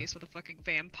 space with a fucking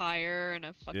vampire and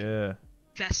a fucking yeah,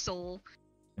 vessel.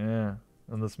 yeah.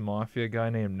 And this mafia guy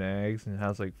named Nags and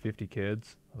has like 50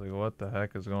 kids. I was like, what the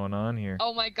heck is going on here?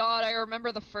 Oh my god, I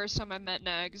remember the first time I met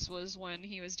Nags was when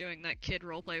he was doing that kid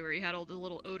roleplay where he had all the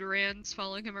little Odorans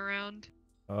following him around.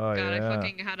 Oh God, I yeah.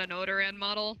 fucking had an Odoran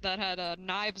model that had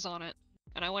knives on it.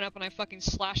 And I went up and I fucking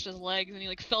slashed his legs and he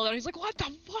like fell down. He's like, what the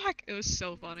fuck? It was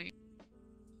so funny.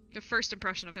 The first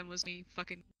impression of him was me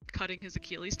fucking cutting his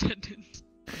Achilles tendons.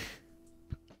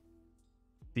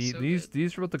 So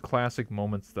These are the classic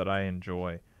moments that I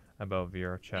enjoy about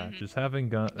VR chat. Just having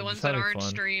the ones just that having aren't fun.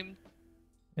 streamed.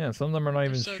 Yeah, some of them are not They're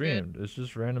even so good. streamed. It's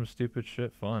just random stupid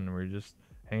shit fun where you just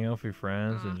hang out with your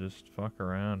friends and just fuck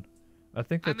around. I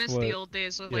think I that's miss what. the old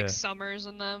days with Yeah. like summers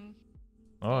and them.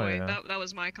 Oh Boy, yeah. that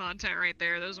was my content right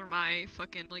there. Those were my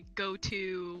fucking like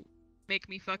go-to make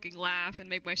me fucking laugh and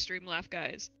make my stream laugh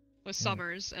guys. Was Hmm.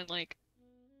 Summers and like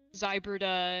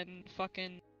Zybruda and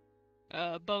fucking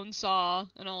Bonesaw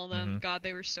and all of them. Mm-hmm. God,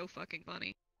 they were so fucking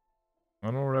funny. I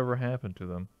don't know whatever happened to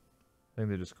them. I think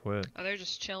they just quit. Oh, they're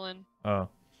just chilling. Oh,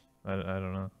 I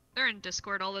don't know. They're in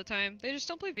Discord all the time. They just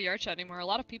don't play VR chat anymore. A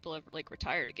lot of people have like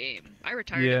retired a game. I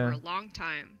retired it for Yeah, a long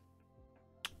time.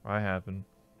 I haven't.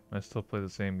 I still play the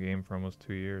same game for almost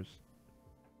 2 years.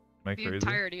 Am I The crazy?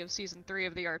 entirety of season 3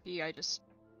 of the RP, I just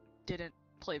didn't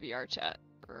play VR chat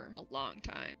for a long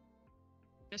time.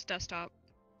 Just desktop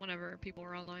whenever people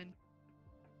were online.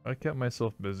 I kept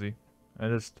myself busy. I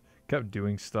just kept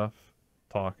doing stuff,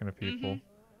 talking to people.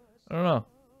 I don't know.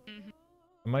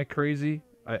 Am I crazy?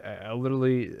 I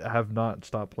literally have not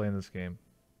stopped playing this game.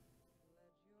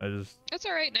 I just It's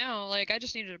alright now. Like, I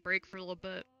just needed a break for a little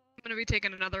bit. I'm gonna be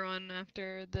taking another one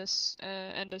after this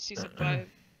end of season 5.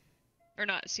 Or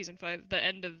not season 5, the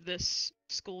end of this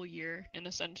school year in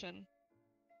Ascension.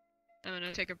 I'm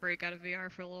gonna take a break out of VR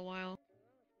for a little while.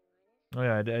 oh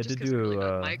yeah, I Just did 'cause of really do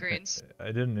bad migraines. I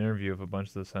did an interview with a bunch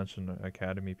of the Ascension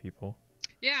Academy people.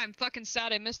 Yeah, I'm fucking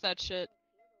sad I missed that shit.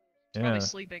 Yeah, Probably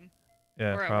sleeping.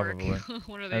 yeah, Or at probably. work.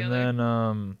 One or the And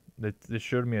other. then they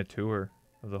showed me a tour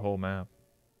of the whole map.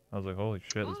 I was like, holy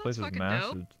shit, Oh, this that's place is fucking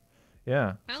massive. dope.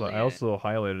 Yeah, Hell so I yeah. also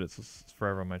highlighted it so it's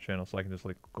forever on my channel, so I can just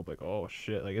like go like, oh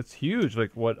shit, like it's huge. Like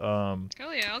what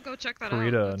Hell yeah, I'll go check that out.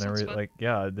 Karita That and sounds everything. fun. Like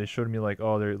yeah, they showed me like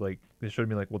they showed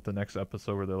me like what the next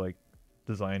episode where they're like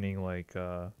designing like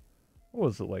what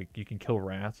was it like you can kill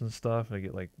rats and stuff and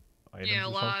get like items Yeah, a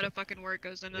or lot something. of fucking work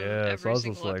goes into Yeah, so I every was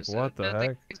just single like, episode. what the Nothing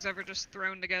heck? is ever just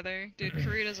thrown together. Dude,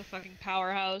 Karita's a fucking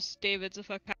powerhouse. David's a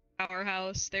fucking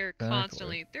powerhouse. They're Exactly.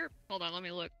 constantly. Hold on, let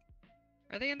me look.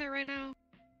 Are they in there right now?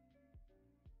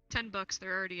 $10,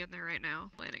 they're already in there right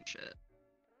now, planning shit.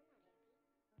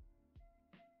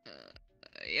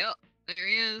 Yep, there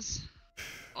he is.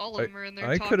 All of them are in there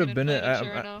I talking could have and been planning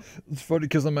shit right now. it's funny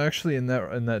because I'm actually in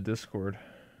that Discord.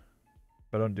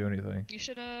 But I don't do anything. You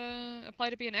should apply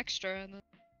to be an extra and then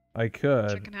I shit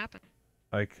could. can happen.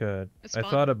 I could. It's I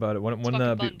fun. thought about it when It's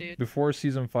fucking fun, dude. before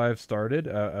season 5 started.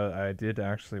 I did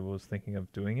actually was thinking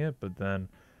of doing it, but then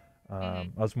I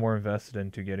was more invested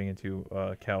into getting into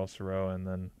Kalos Row, and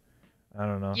then I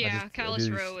don't know. Yeah, I Kalos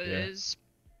do Row these- is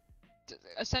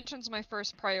Ascension's my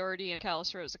first priority, and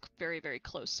Kalos Row is a very, very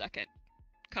close second,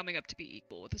 coming up to be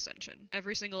equal with Ascension.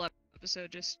 Every single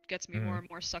episode just gets me more and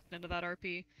more sucked into that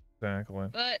RP. Exactly.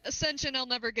 But Ascension, I'll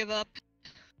never give up,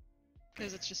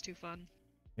 because it's just too fun.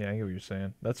 Yeah, I get what you're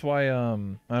saying. That's why I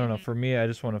don't know. For me, I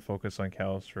just want to focus on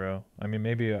Kalos Row. I mean,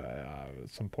 maybe at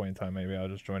some point in time, maybe I'll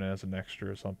just join it as an extra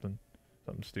or something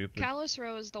stupid. Kalos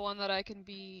Row is the one that I can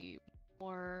be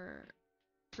more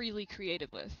freely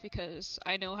creative with, because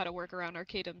I know how to work around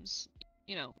Arcadum's,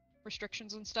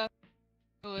 restrictions and stuff.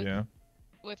 Yeah.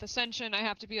 With Ascension, I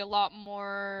have to be a lot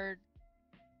more,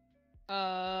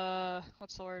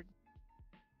 what's the word?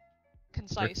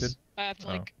 Concise. Scripted? I have to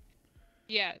Oh.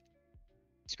 yeah,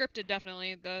 scripted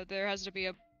definitely. There has to be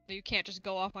you can't just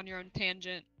go off on your own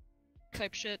tangent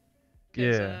type shit. 'Cause,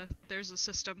 Yeah. there's a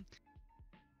system.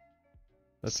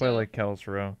 That's why I like Kalos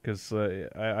Row, because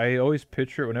I always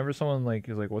picture it whenever someone like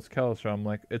is like, "What's Kalos Row?" I'm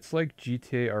like, it's like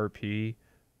GTA RP,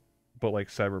 but like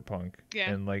cyberpunk,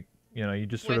 Yeah. and like you know, you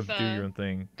just sort with of do your own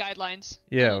thing. guidelines.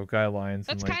 Yeah, Oh. with guidelines and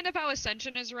That's like kind of how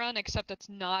Ascension is run, except it's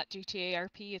not GTA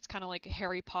RP. It's kind of like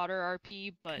Harry Potter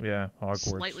RP, but yeah, Hogwarts.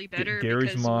 slightly better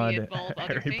Gary's because we mod involve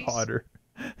other Harry things. Potter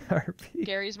RP.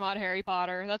 Gary's mod Harry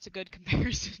Potter. That's a good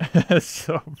comparison. That's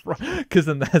so because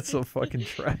then that's so fucking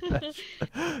trash.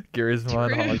 Gary's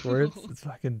mod True. Hogwarts. It's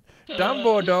fucking Oh my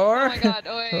Dumbledore. god,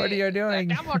 What are you doing?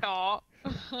 Dumbledore.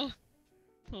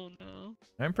 Oh no.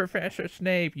 I'm Professor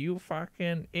Snape. You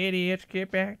fucking idiots,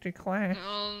 get back to class.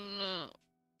 Oh no.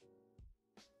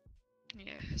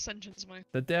 Yeah, Ascension's my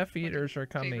The Death fucking Eaters are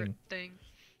favorite coming. thing.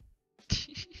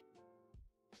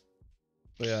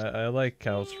 But yeah, I like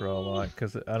Kalstra a lot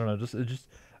because I don't know, just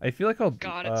I feel like I'll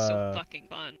God, it's so fucking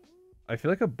fun. I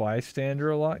feel like a bystander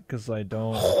a lot because I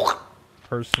don't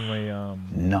personally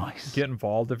Nice. get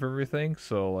involved with everything.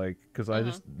 So like, because I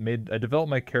just I developed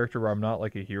my character where I'm not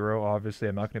like a hero. Obviously,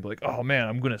 I'm not gonna be like, oh man,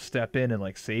 I'm gonna step in and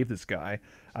like save this guy.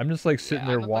 I'm just like sitting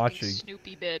there I'm a watching.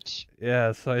 Snoopy bitch.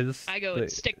 Yeah, so I go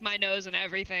and stick my nose in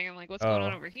everything. I'm like, what's going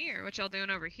on over here? What y'all doing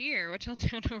over here? What y'all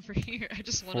doing over here? I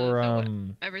just want to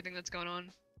know everything that's going on.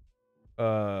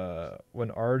 When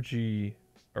RG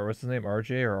or what's his name,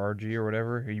 RJ or RG or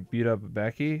whatever, he beat up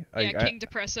Becky. Yeah, King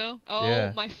Depresso.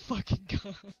 Oh my fucking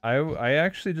god. I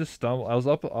actually just stumbled. I was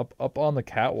up on the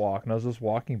catwalk and I was just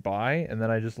walking by and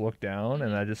then I just looked down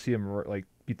and I just see him like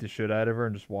beat the shit out of her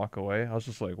and just walk away. I was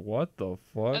just like, what the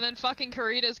fuck? And then fucking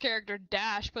Karita's character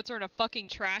Dash puts her in a fucking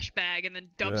trash bag and then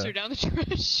dumps her down the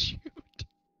trash chute.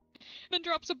 Then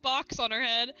drops a box on her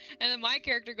head and then my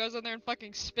character goes in there and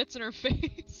fucking spits in her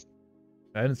face.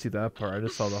 I didn't see that part. I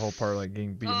just saw the whole part like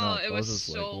getting beaten up. Oh, it was just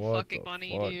so like, fucking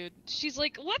funny, dude. She's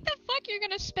like, "What the fuck? You're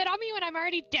gonna spit on me when I'm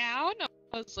already down?"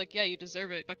 I was like, "Yeah, you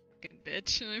deserve it, fucking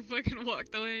bitch." And I fucking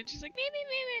walked away, and she's like, "Me, me,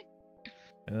 me, me."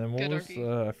 And then what was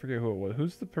I forget who it was.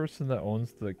 Who's the person that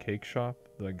owns the cake shop?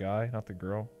 The guy, not the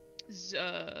girl.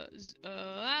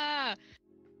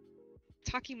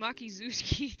 Takimaki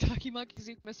Zuki,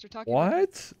 Mr. Takimaki.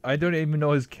 What? I don't even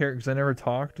know his character because I never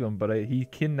talked to him. But he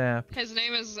kidnapped. His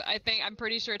name is, I'm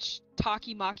pretty sure it's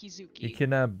Takimaki Zuki. He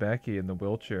kidnapped Becky in the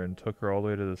wheelchair and took her all the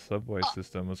way to the subway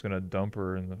system. Was gonna dump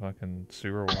her in the fucking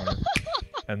sewer water,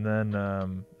 and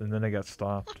then I got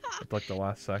stopped at like the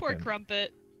last second. Poor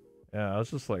Crumpet. Yeah, I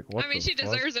was just like, what? I mean, she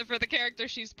deserves it for the character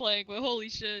she's playing, but holy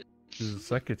shit. She's a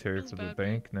secretary for the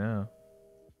bank now.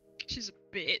 She's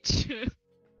a bitch.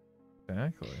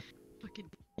 Exactly. Fucking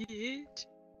bitch.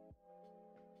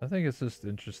 I think it's just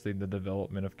interesting, the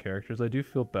development of characters. I do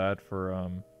feel bad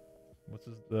for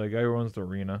the guy who runs the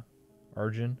arena,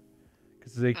 Arjun,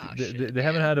 because they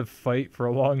haven't had a fight for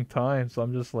a long time. So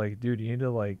I'm just like, dude, you need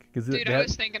to like, dude, I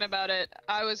was thinking about it.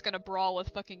 I was gonna brawl with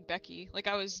fucking Becky, like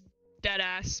I was dead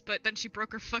ass, but then she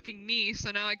broke her fucking knee,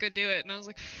 so now I could do it, and I was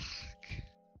like, fuck,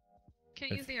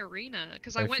 can't use the arena,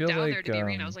 because I went down there to the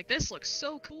arena. I was like, this looks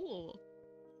so cool.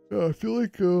 Yeah, I feel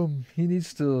like he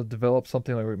needs to develop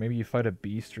something like maybe you fight a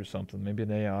beast or something, maybe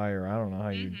an AI, or I don't know how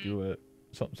you do it.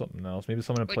 Something else. Maybe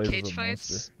someone that like plays cage as a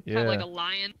fights? monster. Yeah. Have like a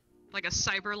lion, like a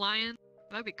cyber lion.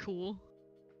 That'd be cool.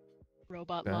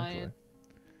 Robot lion.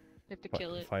 You have to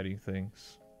kill it. Fighting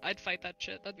things. I'd fight that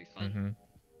shit. That'd be fun.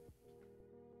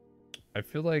 I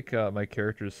feel like my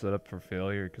character is set up for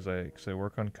failure because I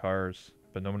work on cars,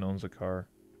 but no one owns a car.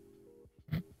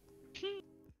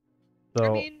 So I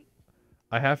mean,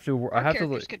 I have to.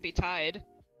 characters could be tied.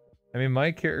 I mean,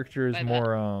 my character is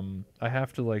more. I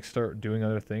have to like start doing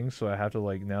other things, so I have to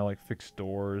like now like fix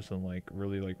doors and like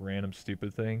really like random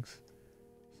stupid things.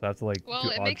 So I have to like. Well, do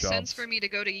it odd makes jobs. sense for me to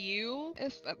go to you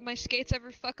if my skates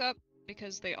ever fuck up,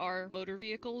 because they are motor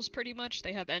vehicles pretty much.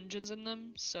 They have engines in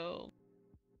them, so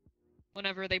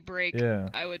whenever they break,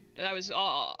 I was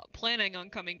planning on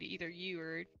coming to either you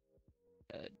or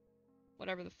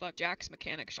whatever the fuck Jack's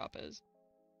mechanic shop is.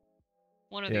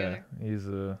 One or the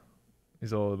other.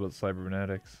 He's all about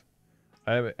cybernetics.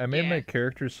 I made my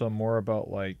character some more about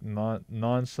like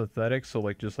non-synthetic, so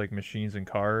like just like machines and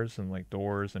cars and like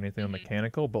doors, anything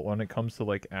mechanical. But when it comes to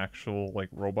like actual like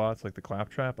robots, like the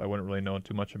Claptrap, I wouldn't really know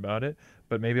too much about it.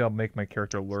 But maybe I'll make my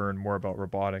character learn more about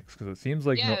robotics because it seems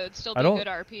like it'd still be good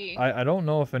RP. I don't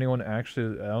know if anyone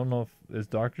actually. I don't know if is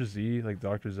Dr. Z, like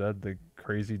Dr. Zed, the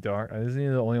crazy doc. Isn't he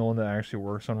the only one that actually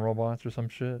works on robots or some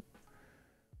shit?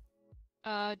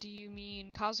 Do you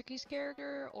mean Kazuki's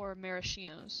character or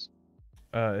Marashino's?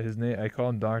 His name, I call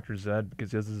him Dr. Zed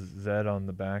because he has his Z on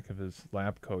the back of his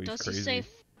lab coat. He's crazy.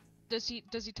 Does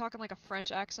he talk in like a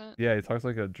French accent? Yeah, he talks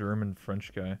like a German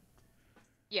French guy.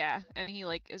 Yeah, and he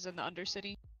like is in the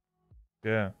Undercity.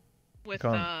 Yeah. With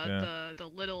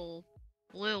the little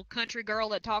country girl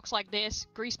that talks like this,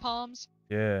 Grease Palms.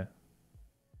 Yeah.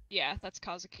 Yeah, that's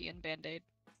Kazuki and Band-Aid.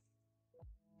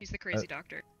 He's the crazy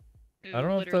doctor. Who I don't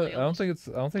know if literally that. I don't think she's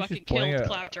fucking playing killed a.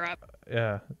 Claptrap.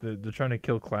 Yeah, they're trying to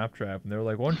kill Claptrap, and they're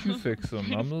like, "Why don't you fix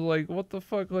him?" I'm like, "What the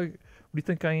fuck? Like, what do you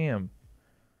think I am?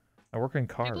 I work in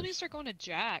People need to cars." start going to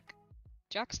Jack.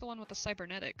 Jack's the one with the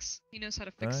cybernetics. He knows how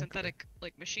to fix Exactly. synthetic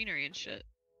like machinery and shit.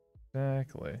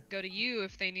 Exactly. Go to you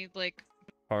if they need like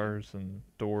Cars and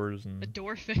doors a and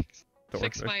door fix. door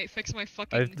Fix my I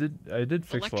fucking did fix a lot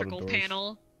of electrical doors.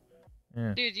 panel.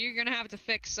 Yeah. Dude, you're gonna have to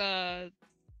fix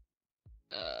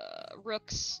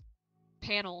Rook's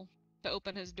panel to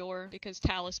open his door because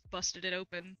Talus busted it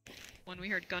open when we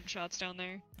heard gunshots down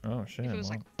there. Oh shit. If it was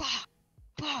Wow. like bah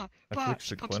bah I bah, fixed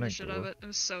she the punched the clinic shit out of door. it. It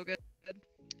was so good.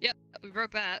 Yep, we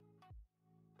broke that.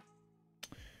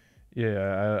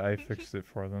 Yeah, I fixed it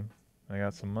for them. I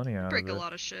got some money out Break of a it.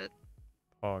 lot of shit.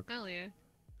 Pog. Hell yeah.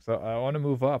 So I want to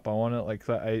move up. I want to like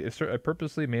I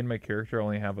purposely made my character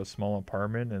only have a small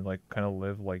apartment and like kind of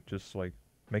live like just like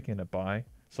making it by.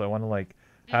 So I want to like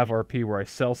have RP where I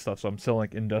sell stuff. So I'm selling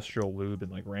like industrial lube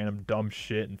and like random dumb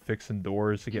shit and fixing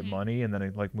doors to get money, and then I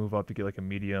like move up to get like a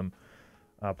medium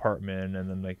apartment, and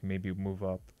then like maybe move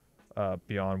up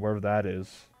beyond wherever that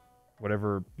is,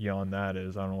 whatever beyond that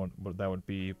is. I don't know what that would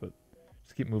be, but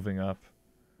just keep moving up.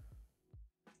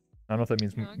 I don't know if that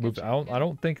means No, I move. get you, I yeah.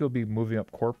 don't think it'll be moving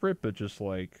up corporate, but just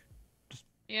like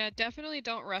Yeah, definitely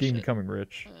don't rush being it. becoming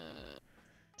rich.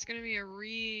 It's gonna be a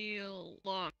real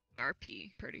long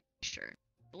RP, pretty sure.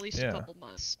 At least Yeah. a couple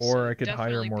months. Or so I could hire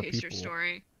definitely more pace your people.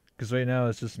 story. Because right now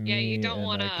it's just Yeah, me you don't and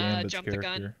wanna Gambit's jump the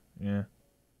character. gun. Yeah.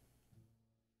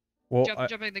 Well,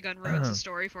 Jumping the gun ruins the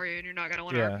story for you, and you're not gonna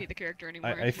want to Yeah. RP the character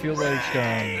anymore. I feel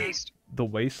like the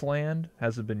Wasteland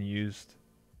hasn't been used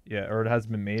yet, or it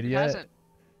hasn't been made It yet. hasn't.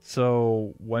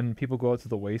 So when people go out to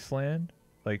the Wasteland,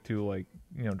 like to like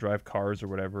drive cars or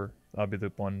whatever, I'll be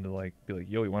the one to like be like,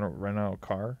 "Yo, you want to rent out a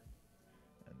car?"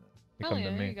 And they come to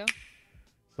There me. you go.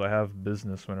 So I have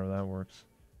business whenever that works.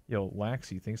 Yo,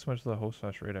 Laxi, thanks so much for the host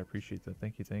slash raid. I appreciate that.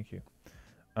 Thank you.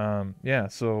 Yeah.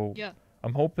 So Yeah.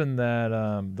 I'm hoping that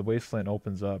the Wasteland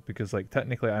opens up because like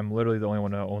technically I'm literally the only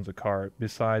one who owns a car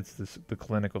besides the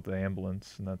clinic with the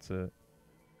ambulance, and that's it.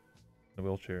 The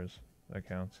wheelchairs, that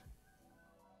counts.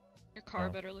 Your car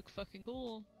better look fucking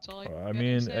cool. That's all I I gotta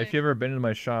mean, say. if you ever been to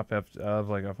my shop, I have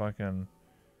like a fucking,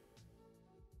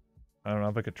 I don't know, I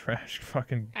have like a trash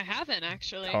fucking I haven't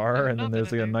actually. car, and then not been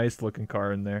there's in like a there. nice looking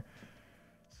car in there.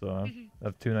 So I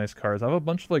have two nice cars. I have a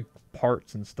bunch of like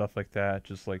parts and stuff like that,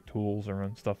 just like tools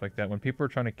and stuff like that. When people are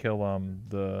trying to kill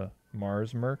the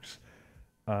Mars mercs,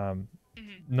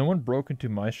 no one broke into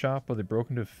my shop, but they broke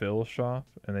into Phil's shop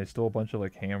and they stole a bunch of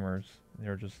like hammers. They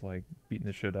were just like beating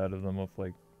the shit out of them with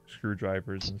like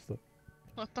screwdrivers and stuff.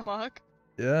 What the fuck?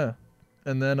 Yeah.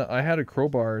 And then I had a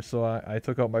crowbar, so I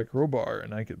took out my crowbar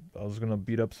and I was gonna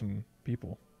beat up some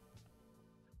people.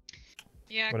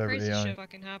 Yeah, Whatever crazy AI. shit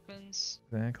fucking happens.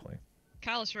 Exactly.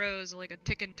 Callus Row is like a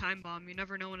ticking time bomb. You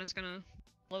never know when it's gonna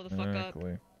blow the fuck up.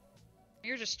 Exactly.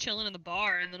 You're just chilling in the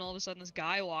bar, and then all of a sudden this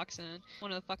guy walks in,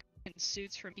 one of the fucking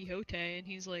suits from Quixote, and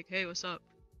he's like, "Hey, what's up?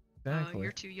 Exactly.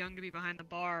 You're too young to be behind the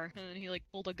bar." And then he like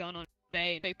pulled a gun on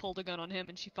Faye. Faye pulled a gun on him,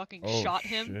 and she fucking Oh, shot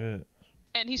him. shit.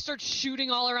 And he starts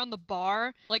shooting all around the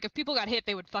bar. Like if people got hit,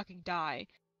 they would fucking die.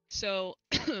 So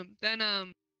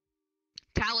then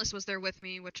Talus was there with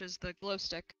me, which is the glow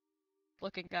stick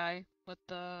looking guy with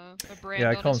the brand Yeah,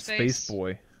 I on call him his face. Space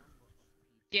Boy.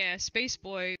 Yeah, Space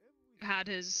Boy had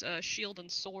his shield and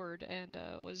sword and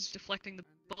was deflecting the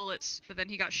bullets, but then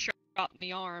he got shot in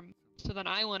the arm. So then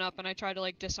I went up and I tried to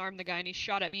like disarm the guy, and he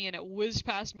shot at me, and it whizzed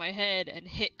past my head and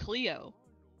hit Cleo.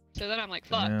 So then I'm like,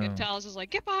 fuck, Damn. and Talus is like,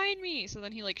 get behind me! So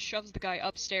then he like shoves the guy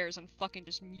upstairs and fucking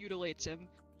just mutilates him,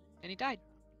 and he died.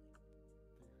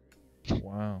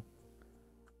 Wow.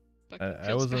 Fucking I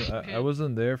feels wasn't bad, I man.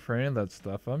 wasn't there for any of that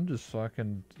stuff. I'm just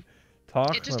fucking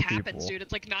talking It just to happens, people. dude.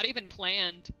 It's like not even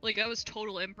planned. Like that was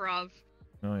total improv.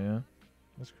 Oh yeah,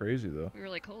 that's crazy though. We were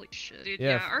like, holy shit, dude.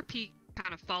 Yeah, Yeah, RP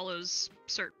kind of follows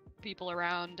certain people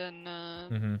around, and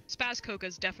Spaz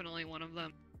Coca's definitely one of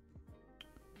them.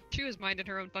 She was minding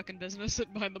her own fucking business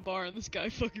sitting behind the bar, and this guy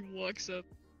fucking walks up.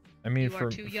 I mean, You are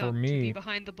too young for to be me,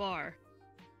 behind the bar.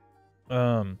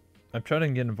 I'm trying to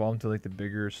get involved into like the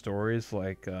bigger stories,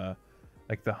 like the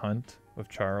Hunt with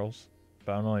Charles.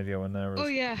 But I have no idea when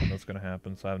that's gonna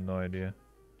happen, so I have no idea.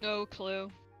 No clue.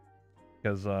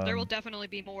 Because There will definitely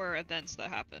be more events that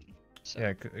happen. So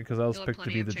yeah, because I was you'll have picked to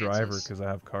plenty be of the driver chances. because I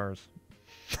have cars.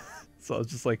 So I was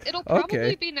just like, It'll probably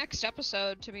okay, be next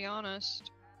episode, to be honest.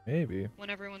 maybe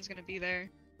When everyone's gonna be there.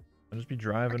 I'll just be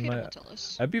driving Arcana my. will tell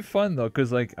us. That'd be fun though,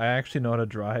 cause like I actually know how to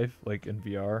drive like in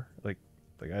VR, like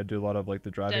Like I do a lot of like the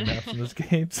driving Dead. maps in this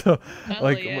game. So Hell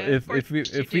like yeah, if of course you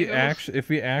do. if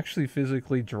we actually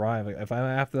physically drive, like if I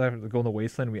have to go in the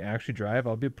wasteland, and we actually drive.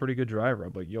 I'll be a pretty good driver.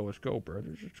 I'm like, yo, let's go,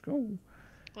 brothers, let's go.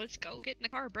 Let's go get in the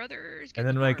car, brothers. Get And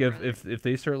in then the like car, brother. if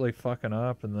they start like fucking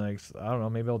up and like I don't know,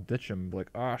 maybe I'll ditch them. Like,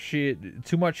 oh shit,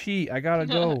 too much heat, I gotta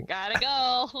go. Gotta go.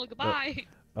 Uh, Goodbye.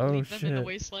 oh Leave them in the shit.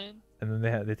 wasteland. And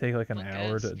then they take like an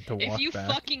hour Lucas. to If walk you back.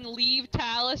 fucking leave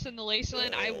Talus in the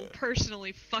wasteland, I will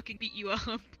personally fucking beat you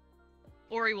up.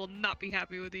 Or he will not be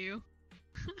happy with you.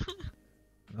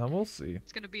 No, we'll see.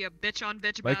 It's gonna be a bitch on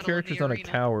bitch My battle character's in the not a arena.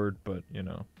 coward, but you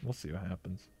know, we'll see what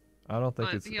happens. I don't think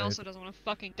But it's. he also doesn't want to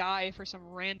fucking die for some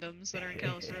randoms that are in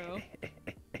Kalos Row.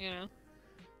 You know?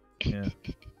 Yeah.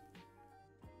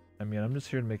 I mean, I'm just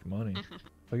here to make money.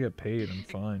 If I get paid, I'm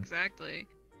fine. Exactly.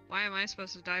 Why am I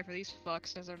supposed to die for these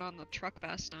fucks because they're not in the truck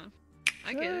fast enough?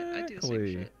 I get it. I do the same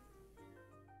Exactly. shit.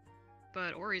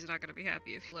 But Ori's not gonna be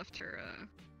happy if he left her,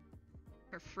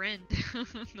 her friend in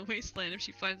the wasteland if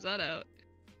she finds that out.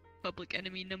 Public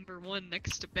enemy number 1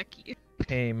 next to Becky.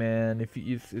 Hey man, if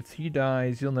he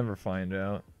dies, you'll never find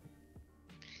out.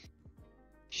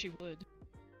 She would.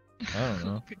 I don't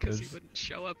know. Because he There's- wouldn't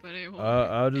show up anymore.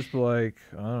 I'll just be like,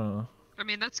 I don't know. I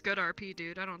mean, that's good RP,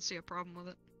 dude. I don't see a problem with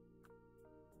it.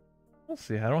 We'll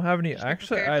see. I don't have any. Just be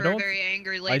Actually, prepared I for don't. a very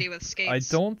angry lady with skates. I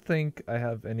don't think I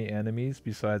have any enemies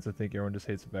besides I think everyone just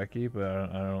hates Becky, but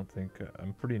I don't think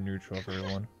I'm pretty neutral with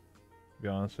everyone. To be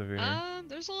honest with you. Here.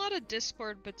 There's a lot of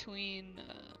discord between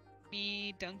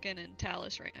me, Duncan, and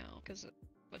Talus right now because of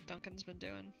what Duncan's been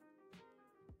doing.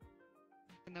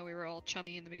 Even though we were all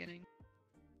chummy in the beginning.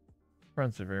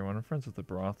 Friends with everyone. I'm friends with the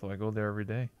brothel. I go there every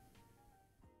day.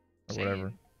 Or Same.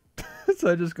 whatever.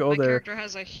 So I just go My there. character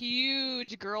has a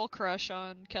huge girl crush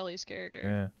on Kelly's character.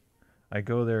 Yeah. I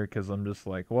go there because I'm just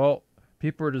like, well,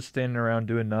 people are just standing around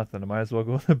doing nothing. I might as well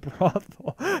go to the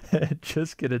brothel and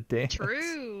just get a dance.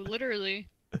 True, literally.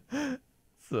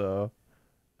 So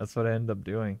that's what I end up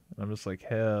doing. I'm just like,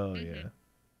 hell yeah.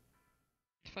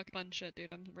 Fuck fun shit, dude.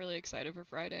 I'm really excited for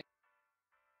Friday.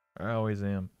 I always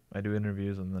am. I do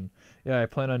interviews and then I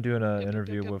plan on doing an Yep, yep,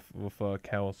 interview yep. with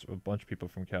Kalos, a bunch of people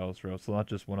from Kalos Row. So not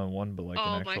just one-on-one, but like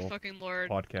Oh an my actual fucking lord.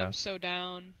 podcast. I'm so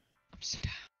down. I'm so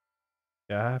down.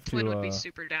 Yeah, I have Twin would to. be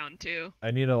super down too.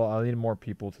 I need more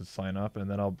people to sign up, and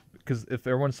then because if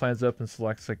everyone signs up and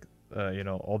selects like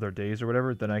all their days or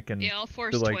whatever, then I can Yeah, I'll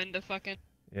force like, Twin to fucking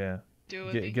yeah do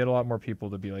it with me. get a lot more people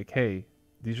to be like, hey,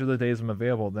 these are the days I'm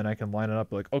available. Then I can line it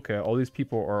up like, okay, all these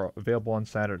people are available on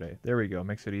Saturday. There we go.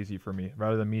 Makes it easy for me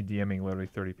rather than me DMing literally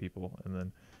 30 people and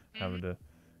then having to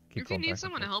keep If going you back need and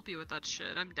someone to forth. help you with that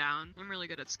shit, I'm down. I'm really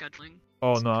good at scheduling.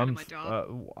 Oh It's no, kinda I'm my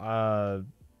job.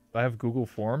 I have Google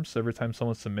Forms. So every time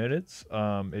someone submits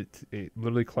it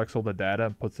literally collects all the data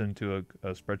and puts it into a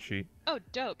spreadsheet. Oh,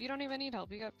 dope. You don't even need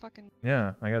help. You got fucking...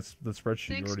 Yeah, I got the spreadsheet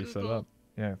Thanks, already set Google. up.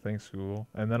 Yeah, thanks Google.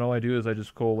 And then all I do is I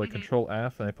just go like Control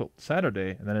F and I put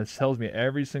Saturday, and then it tells me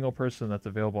every single person that's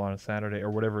available on a Saturday or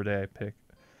whatever day I pick.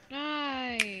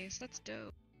 Nice. That's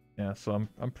dope. Yeah, so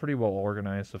I'm pretty well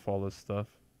organized with all this stuff.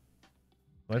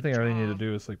 The only Good thing I really need to job.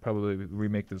 do is like probably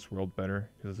remake this world better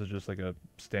because this is just like a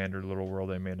standard little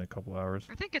world I made in a couple hours.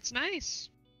 I think it's nice.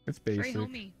 It's Very basic.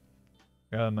 homey.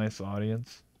 Got a nice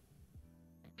audience.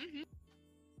 Mhm.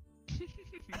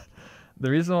 The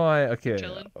reason why, okay,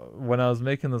 Chillin'. when I was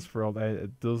making this world,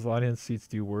 those audience seats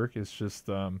do work. It's just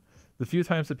the few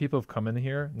times that people have come in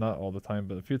here, not all the time,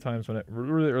 but a few times when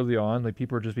really early on, like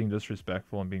people are just being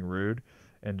disrespectful and being rude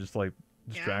and just like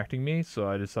distracting me. So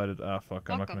I decided, fuck,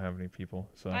 I'm not gonna have any people.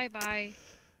 So Bye bye.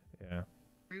 yeah.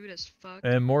 Rude as fuck.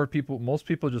 And most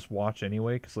people just watch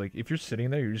anyway, because like if you're sitting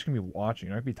there, you're just gonna be watching.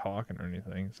 You're not gonna be talking or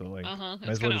anything. So like, might It's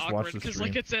as well kind of just watch awkward the because stream.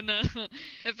 like it's in a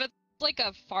if it's like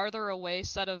a farther away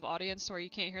set of audience where you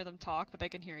can't hear them talk but they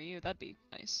can hear you, that'd be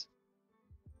nice.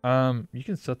 You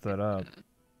can set that up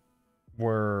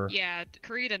where Yeah,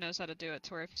 Karita knows how to do it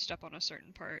to where if you step on a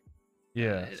certain part,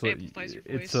 yeah, it so amplifies your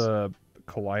it's voice. a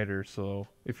collider. So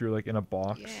if you're like in a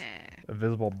box, Yeah. a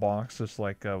visible box, just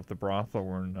like with the brothel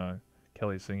when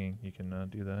Kelly's singing, you can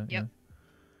do that. Yep.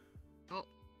 Oh,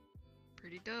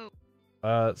 pretty dope.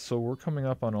 So we're coming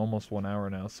up on almost 1 hour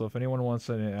now. So if anyone wants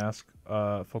to ask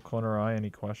Folkona or I any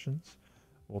questions,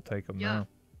 we'll take them now.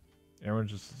 Everyone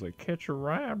just is like, catch a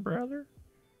ride, brother.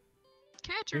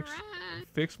 Catch a ride.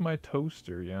 Fix my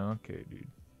toaster. Yeah, okay,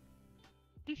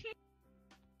 dude.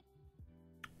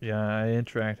 Yeah, I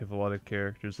interact with a lot of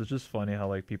characters. It's just funny how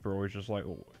like people are always just like,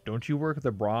 oh, don't you work at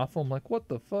the brothel? I'm like, what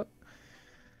the fuck?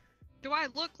 Do I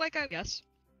look like I... Yes.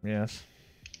 Yes.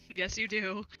 Yes, you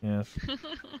do. Yes.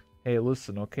 Hey,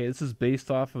 listen, okay, this is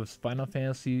based off of Final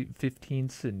Fantasy 15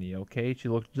 Sydney, okay? She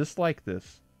looked just like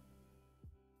this.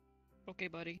 Okay,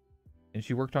 buddy. And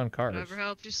she worked on cars. Whatever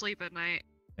helps you sleep at night.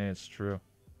 And it's true.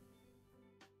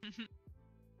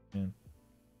 Yeah.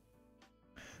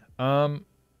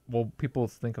 Well, people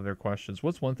think of their questions.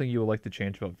 What's one thing you would like to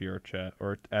change about VR chat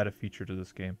or add a feature to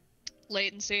this game?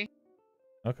 Latency.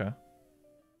 Okay.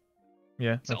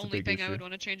 Yeah, It's the that's a only big thing issue. I would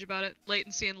want to change about it.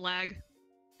 Latency and lag.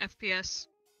 FPS.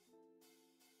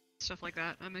 Stuff like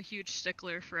that. I'm a huge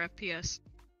stickler for FPS.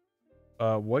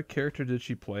 What character did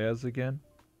she play as again?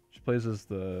 She plays as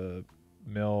the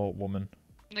male woman.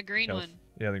 The green one.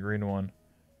 Yeah, the green one.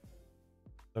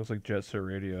 That looks like Jet Set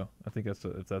Radio. I think if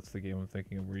that's the game I'm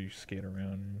thinking of, where you skate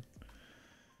around and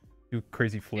do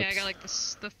crazy flips. Yeah, I got like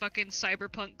the fucking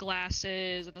cyberpunk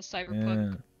glasses and the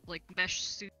cyberpunk like mesh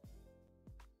suit.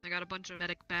 I got a bunch of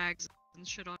medic bags and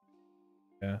shit on.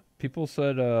 Yeah, people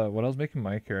said when I was making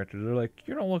my character, they're like,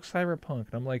 "You don't look cyberpunk,"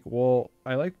 and I'm like, "Well,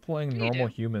 I like playing normal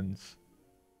humans."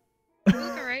 You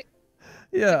look alright.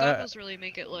 Yeah, the goggles really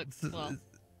make it look well.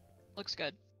 Looks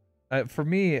good. For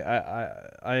me,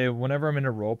 I whenever I'm in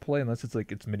a role play, unless it's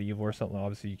like it's medieval or something,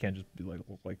 obviously you can't just be like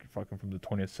look like you're fucking from the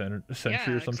 20th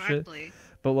century or some shit.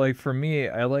 But like for me,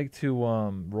 I like to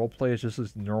role play as just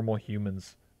as normal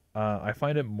humans. I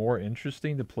find it more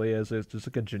interesting to play as just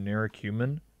like a generic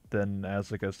human than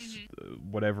as like a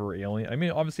whatever alien. I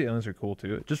mean, obviously aliens are cool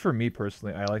too. Just for me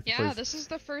personally, I like to play. Yeah, this is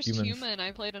the first human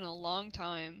I played in a long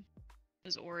time.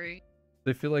 Is Ori.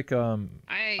 I feel like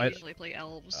I usually play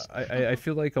elves. I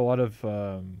feel like a lot of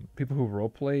people who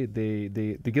roleplay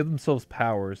they give themselves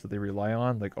powers that they rely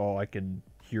on, like, oh, I can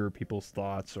hear people's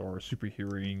thoughts or super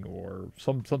hearing or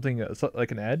something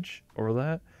like an edge over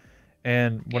that.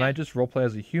 And when I just roleplay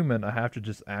as a human, I have to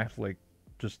just act like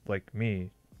just like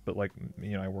me, but like,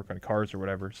 you know, I work on cars or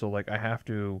whatever, so like I have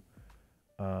to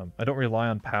I don't rely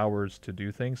on powers to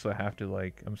do things, so I have to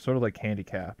like I'm sort of like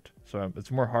handicapped, so it's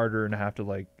more harder and I have to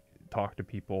like talk to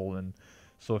people and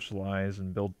socialize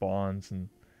and build bonds and,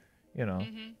 you know,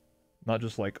 not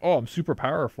just like, oh, I'm super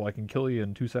powerful, I can kill you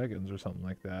in 2 seconds or something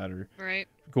like that, or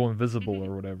go invisible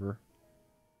or whatever.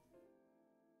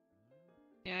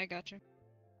 Yeah, I gotcha.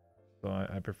 So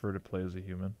I prefer to play as a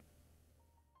human.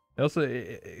 Also,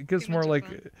 it gets more like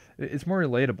it's more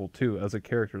relatable too as a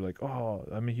character. Like, oh,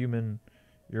 I'm a human,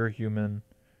 you're a human.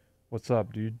 What's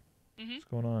up, dude? What's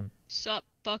going on? Sup,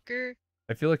 fucker?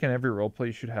 I feel like in every roleplay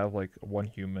you should have like one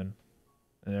human,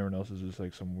 and everyone else is just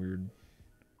like some weird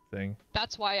thing.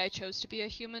 That's why I chose to be a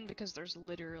human, because there's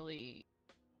literally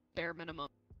bare minimum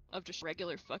of just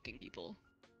regular fucking people.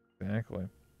 Exactly.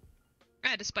 I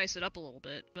had to spice it up a little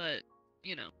bit, but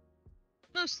you know,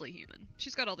 mostly human.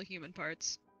 She's got all the human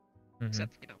parts,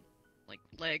 except, you know, like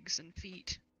legs and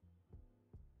feet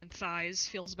and thighs.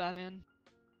 Feels bad, man.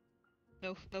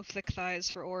 No thick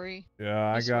thighs for Ori. Yeah,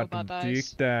 I got them thick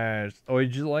thighs. Oh,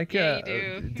 did you like it?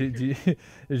 Yeah, you do.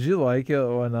 Did you like it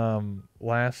when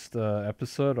last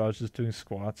episode I was just doing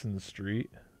squats in the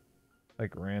street,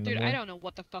 like randomly? Dude, I don't know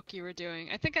what the fuck you were doing.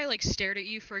 I think I like stared at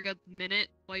you for a good minute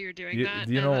while you were doing that.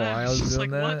 Do you know why I was doing like,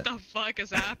 that? What the fuck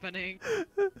is happening?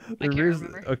 I can't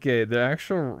remember. Okay, the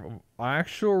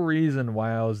actual reason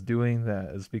why I was doing that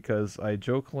is because I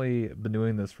jokingly been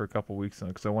doing this for a couple weeks now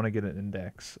because I want to get an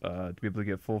index to be able to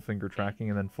get full finger tracking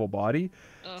and then full body.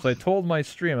 So I told my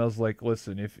stream, I was like,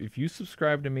 listen, if you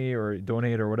subscribe to me or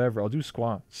donate or whatever, I'll do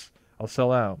squats. I'll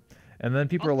sell out. And then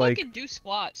people are like, fucking do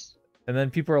squats. And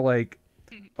then people are like,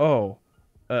 oh,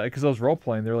 because I was role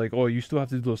playing, they're like, oh, you still have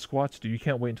to do those squats, dude. You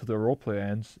can't wait until the role play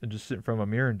ends and just sit in front of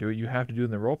a mirror and do it. You have to do it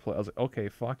in the role play. I was like, okay,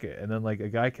 fuck it. And then like a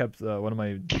guy kept, one of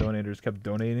my donators kept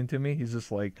donating to me. He's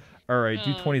just like, all right,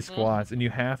 do 20 squats, and you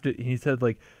have to. He said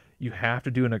like, you have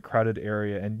to do in a crowded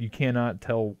area, and you cannot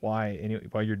tell why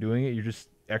you're doing it. You're just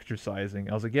exercising.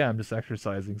 I was like, yeah, I'm just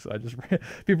exercising. So I just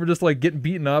people are just like getting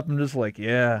beaten up. I'm just like,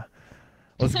 yeah,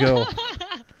 let's go.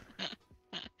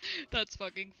 That's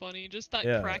fucking funny. Just that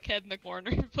crackhead in the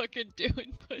corner fucking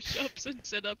doing push-ups and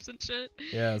sit-ups and shit.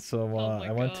 Yeah, so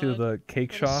I went to the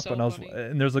cake shop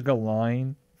and there's like a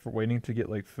line for waiting to get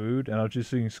like food, and I was just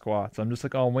doing squats. I'm just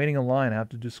like, oh, I'm waiting in line, I have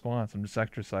to do squats. I'm just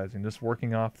exercising, just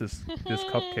working off this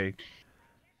cupcake.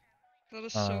 That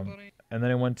was so funny. And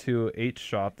then I went to H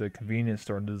shop, the convenience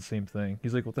store, and did the same thing.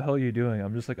 He's like, what the hell are you doing?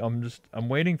 I'm just like, I'm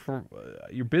waiting for,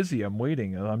 you're busy, I'm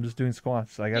waiting. I'm just doing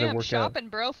squats. I gotta work out. I'm shopping,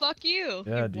 bro, fuck you.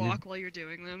 Yeah, you walk while you're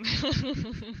doing them.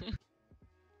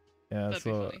 Yeah, that'd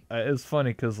so it's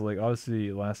funny because like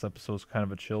obviously last episode was kind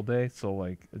of a chill day, so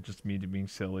like it's just me being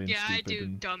silly and stupid. Yeah, I do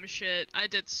dumb shit. I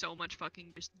did so much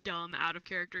fucking just dumb, out of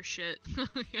character shit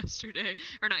yesterday,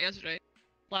 or not yesterday,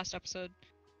 last episode,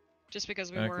 just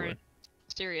because we weren't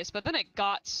serious, but then it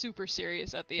got super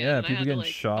serious at the end, Yeah, and I people had to getting like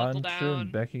shot buckle and shit, and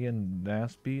down. Becky getting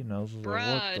ass beat, and I was just like, what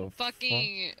Bruh, the and fuck?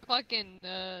 fucking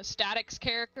Static's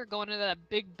character going into that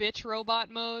big bitch robot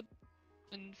mode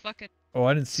and fucking Oh,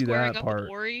 I didn't see squaring that up with part,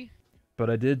 Ori. but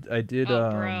Oh,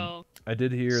 bro. I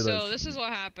did hear that. So this is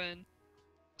what happened.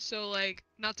 So like,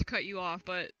 not to cut you off,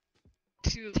 but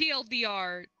to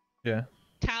TLDR, Yeah.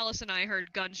 Talus and I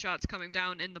heard gunshots coming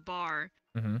down in the bar.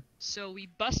 Mm-hmm. So we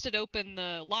busted open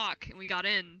the lock and we got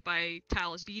in by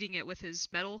Talus beating it with his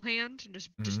metal hand and just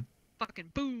Mm-hmm.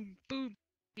 fucking boom, boom.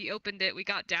 He opened it, we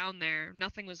got down there,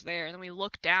 nothing was there, and then we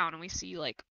look down and we see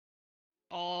like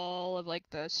all of like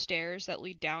the stairs that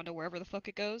lead down to wherever the fuck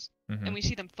it goes. Mm-hmm. And we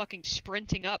see them fucking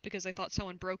sprinting up because they thought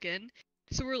someone broke in.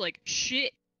 So we're like,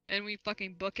 shit. And we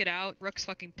fucking book it out. Rook's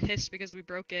fucking pissed because we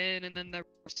broke in, and then the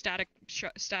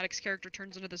Static's character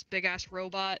turns into this big ass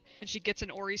robot, and she gets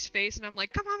in Ori's face, and I'm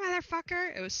like, come on,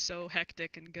 motherfucker! It was so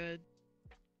hectic and good.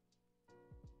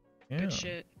 Yeah. Good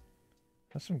shit.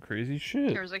 That's some crazy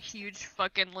shit. There was a huge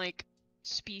fucking like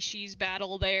species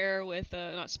battle there with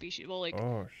not species, well like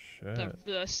Oh shit.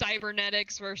 the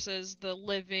cybernetics versus the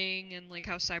living, and like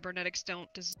how cybernetics don't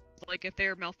like if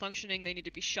they're malfunctioning they need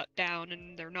to be shut down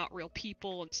and they're not real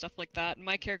people and stuff like that. And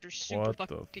my character's super What the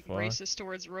fucking fuck? racist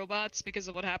towards robots because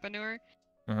of what happened to her.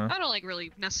 Uh-huh. I don't like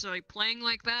really necessarily playing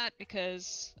like that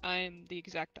because I'm the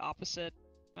exact opposite.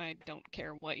 I don't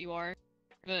care what you are.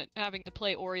 But having to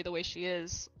play Ori the way she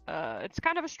is, it's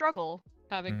kind of a struggle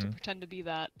having to pretend to be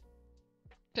that.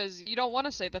 Because you don't want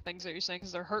to say the things that you're saying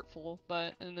because they're hurtful,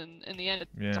 but and then in the end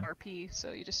it's RP,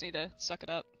 so you just need to suck it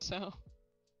up. So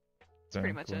that's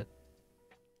pretty much it.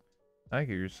 I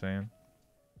get what you're saying.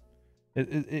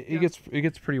 It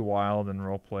gets pretty wild in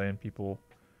roleplay, and people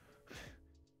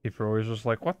are always just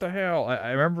like, "What the hell?"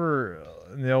 I remember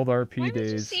in the old RP Why days. Why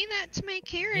would you say that to my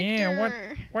character? Yeah,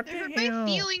 what the hurt hell? my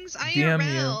feelings Damn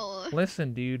IRL. you!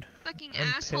 Listen, dude. Fucking I'm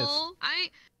asshole.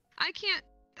 Pissed.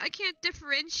 I can't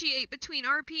differentiate between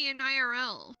RP and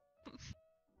IRL.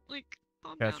 Like,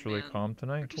 calm Cat's down, really man. calm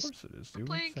tonight. Of We're course it is, dude. We're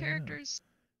playing characters.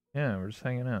 Yeah, we're just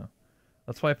hanging out.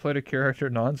 That's why I played a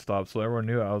character nonstop, so everyone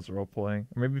knew I was role playing.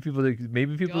 Or maybe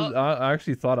people, I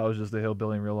actually thought I was just a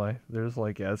hillbilly in real life. They're just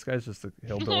like, yeah, this guy's just a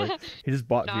hillbilly. He just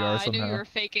bought VR somehow. I knew you were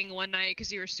faking one night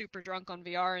because you were super drunk on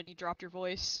VR and you dropped your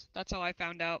voice. That's how I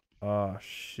found out. Oh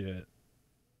shit.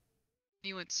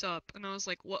 You went sup, and I was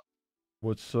like, what?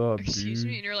 What's up, Excuse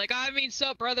dude? me, and you're like, I mean,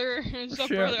 sup, brother. Sup,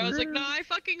 brother. I was like, nah, I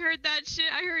fucking heard that shit.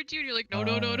 I heard you. And you're like, no.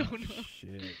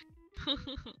 Shit.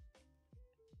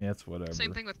 Yeah, it's whatever.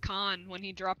 Same thing with Khan when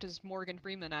he dropped his Morgan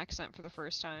Freeman accent for the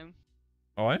first time.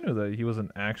 Oh, I knew that he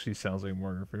wasn't actually sounds like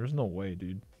Morgan Freeman. There's no way,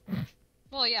 dude.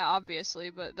 Well, yeah,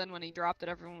 obviously, but then when he dropped it,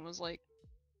 everyone was like,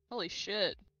 holy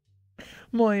shit.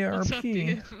 My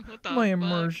RP. My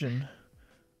immersion.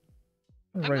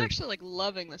 I'm actually, like,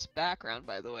 loving this background,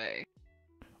 by the way.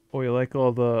 Oh, you like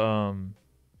all the,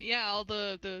 Yeah, all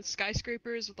the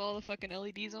skyscrapers with all the fucking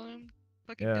LEDs on them?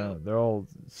 Fucking yeah, dope. they're all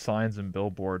signs and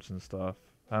billboards and stuff.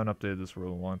 I haven't updated this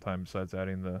world in a long time besides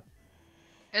adding the...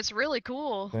 It's really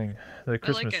cool. Thing, the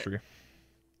Christmas tree.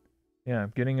 Yeah,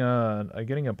 I'm getting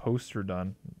a poster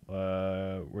done,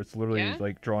 where it's literally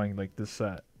like drawing like this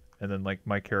set, and then like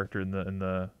my character in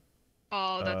the.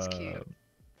 Oh, that's cute.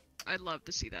 I'd love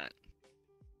to see that.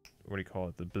 What do you call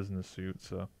it? The business suit.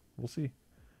 So we'll see,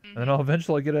 and then I'll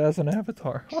eventually get it as an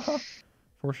avatar.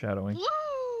 Foreshadowing.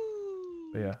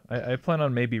 Woo! But yeah, I plan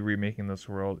on maybe remaking this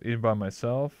world either by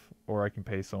myself or I can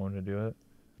pay someone to do it.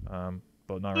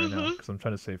 But not right now because I'm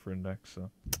trying to save for Index. So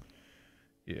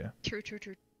yeah. True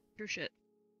shit.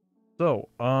 So,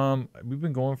 we've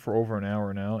been going for over an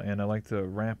hour now, and I like to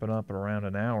wrap it up at around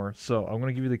an hour. So, I'm going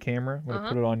to give you the camera. I'm going to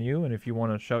put it on you, and if you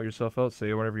want to shout yourself out,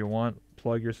 say whatever you want,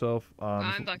 plug yourself.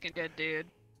 I'm fucking good, dude.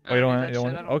 Oh, you don't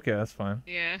want Okay, that's fine.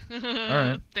 Yeah.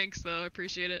 Alright. Thanks, though. I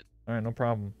appreciate it. Alright, no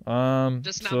problem.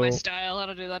 Just not my style. I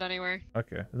don't do that anywhere.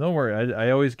 Okay. Don't worry.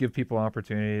 I always give people an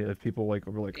opportunity. If people like,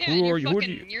 were like, yeah, who are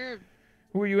you?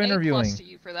 Who are you interviewing? A+ to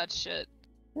you for that shit.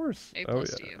 Of course. A+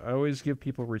 to you. I always give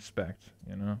people respect,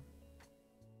 you know?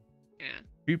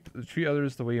 Yeah. Treat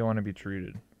others the way you want to be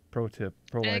treated. Pro life tip.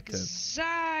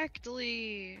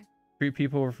 Exactly. Treat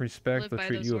people with respect, they'll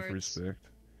treat you with respect.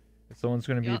 If someone's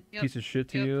going to be a piece of shit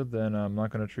to you, then I'm not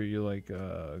going to treat you like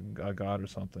a god or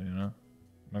something, you know?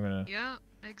 I'm going to... Yeah,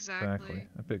 exactly.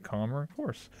 A bit calmer, of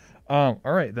course.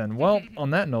 Alright then. Well, on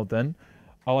that note then,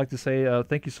 I'd like to say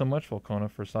thank you so much,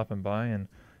 Folkona, for stopping by and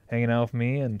hanging out with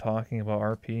me and talking about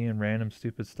RP and random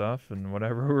stupid stuff and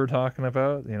whatever we were talking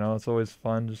about. You know, it's always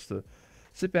fun just to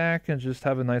sit back and just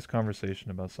have a nice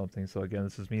conversation about something. So again,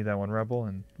 this is me, That One Rebel,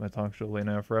 and my talk show Late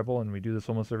Night with Rebel, and we do this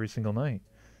almost every single night.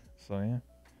 So yeah.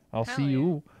 I'll Hell see yeah.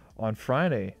 you on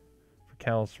Friday for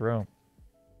Callus Row.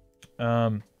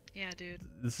 Um, Yeah, dude.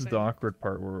 this is the Excited. awkward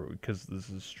part where, because this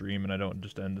is a stream and I don't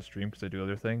just end the stream because I do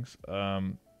other things.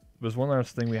 There's one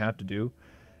last thing we have to do,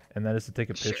 and that is to take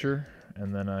a Sure. picture,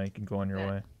 and then you can go on your Bet.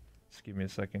 way. Just give me a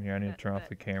second here. I need to Bet, turn off bet.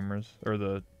 the cameras or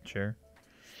the chair.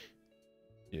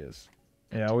 Yes.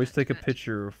 Yeah, I Bet, always bet, take a bet.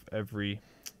 picture of every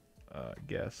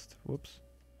guest. Whoops.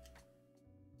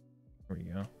 There we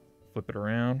go. Flip it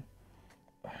around.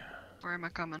 Where am I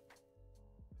coming?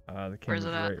 The Where's camera's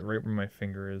it at? right where my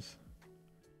finger is.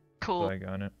 Cool. So I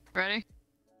got it. Ready?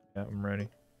 Yeah, I'm ready.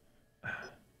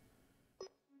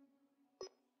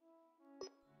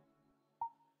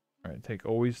 Alright,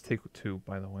 always take two,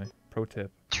 by the way. Pro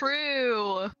tip.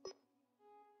 True.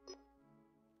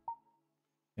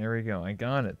 There we go. I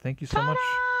got it. Thank you so much.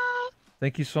 Ta-da!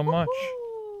 Thank you so much.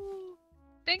 Woohoo!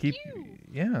 Thank you.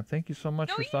 Yeah, thank you so much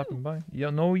No, for you. stopping by. Yeah,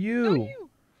 no you. No, you.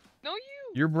 No,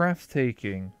 you. You're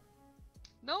breathtaking.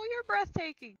 No, you're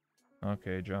breathtaking.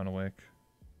 Okay, John Wick.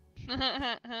 I'm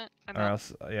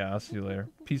Alright, out. I'll see you later.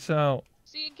 Peace out.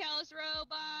 See you in Callus Row.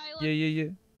 Bye. Yeah.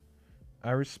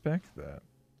 I respect that.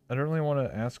 I don't really want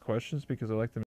to ask questions because I like them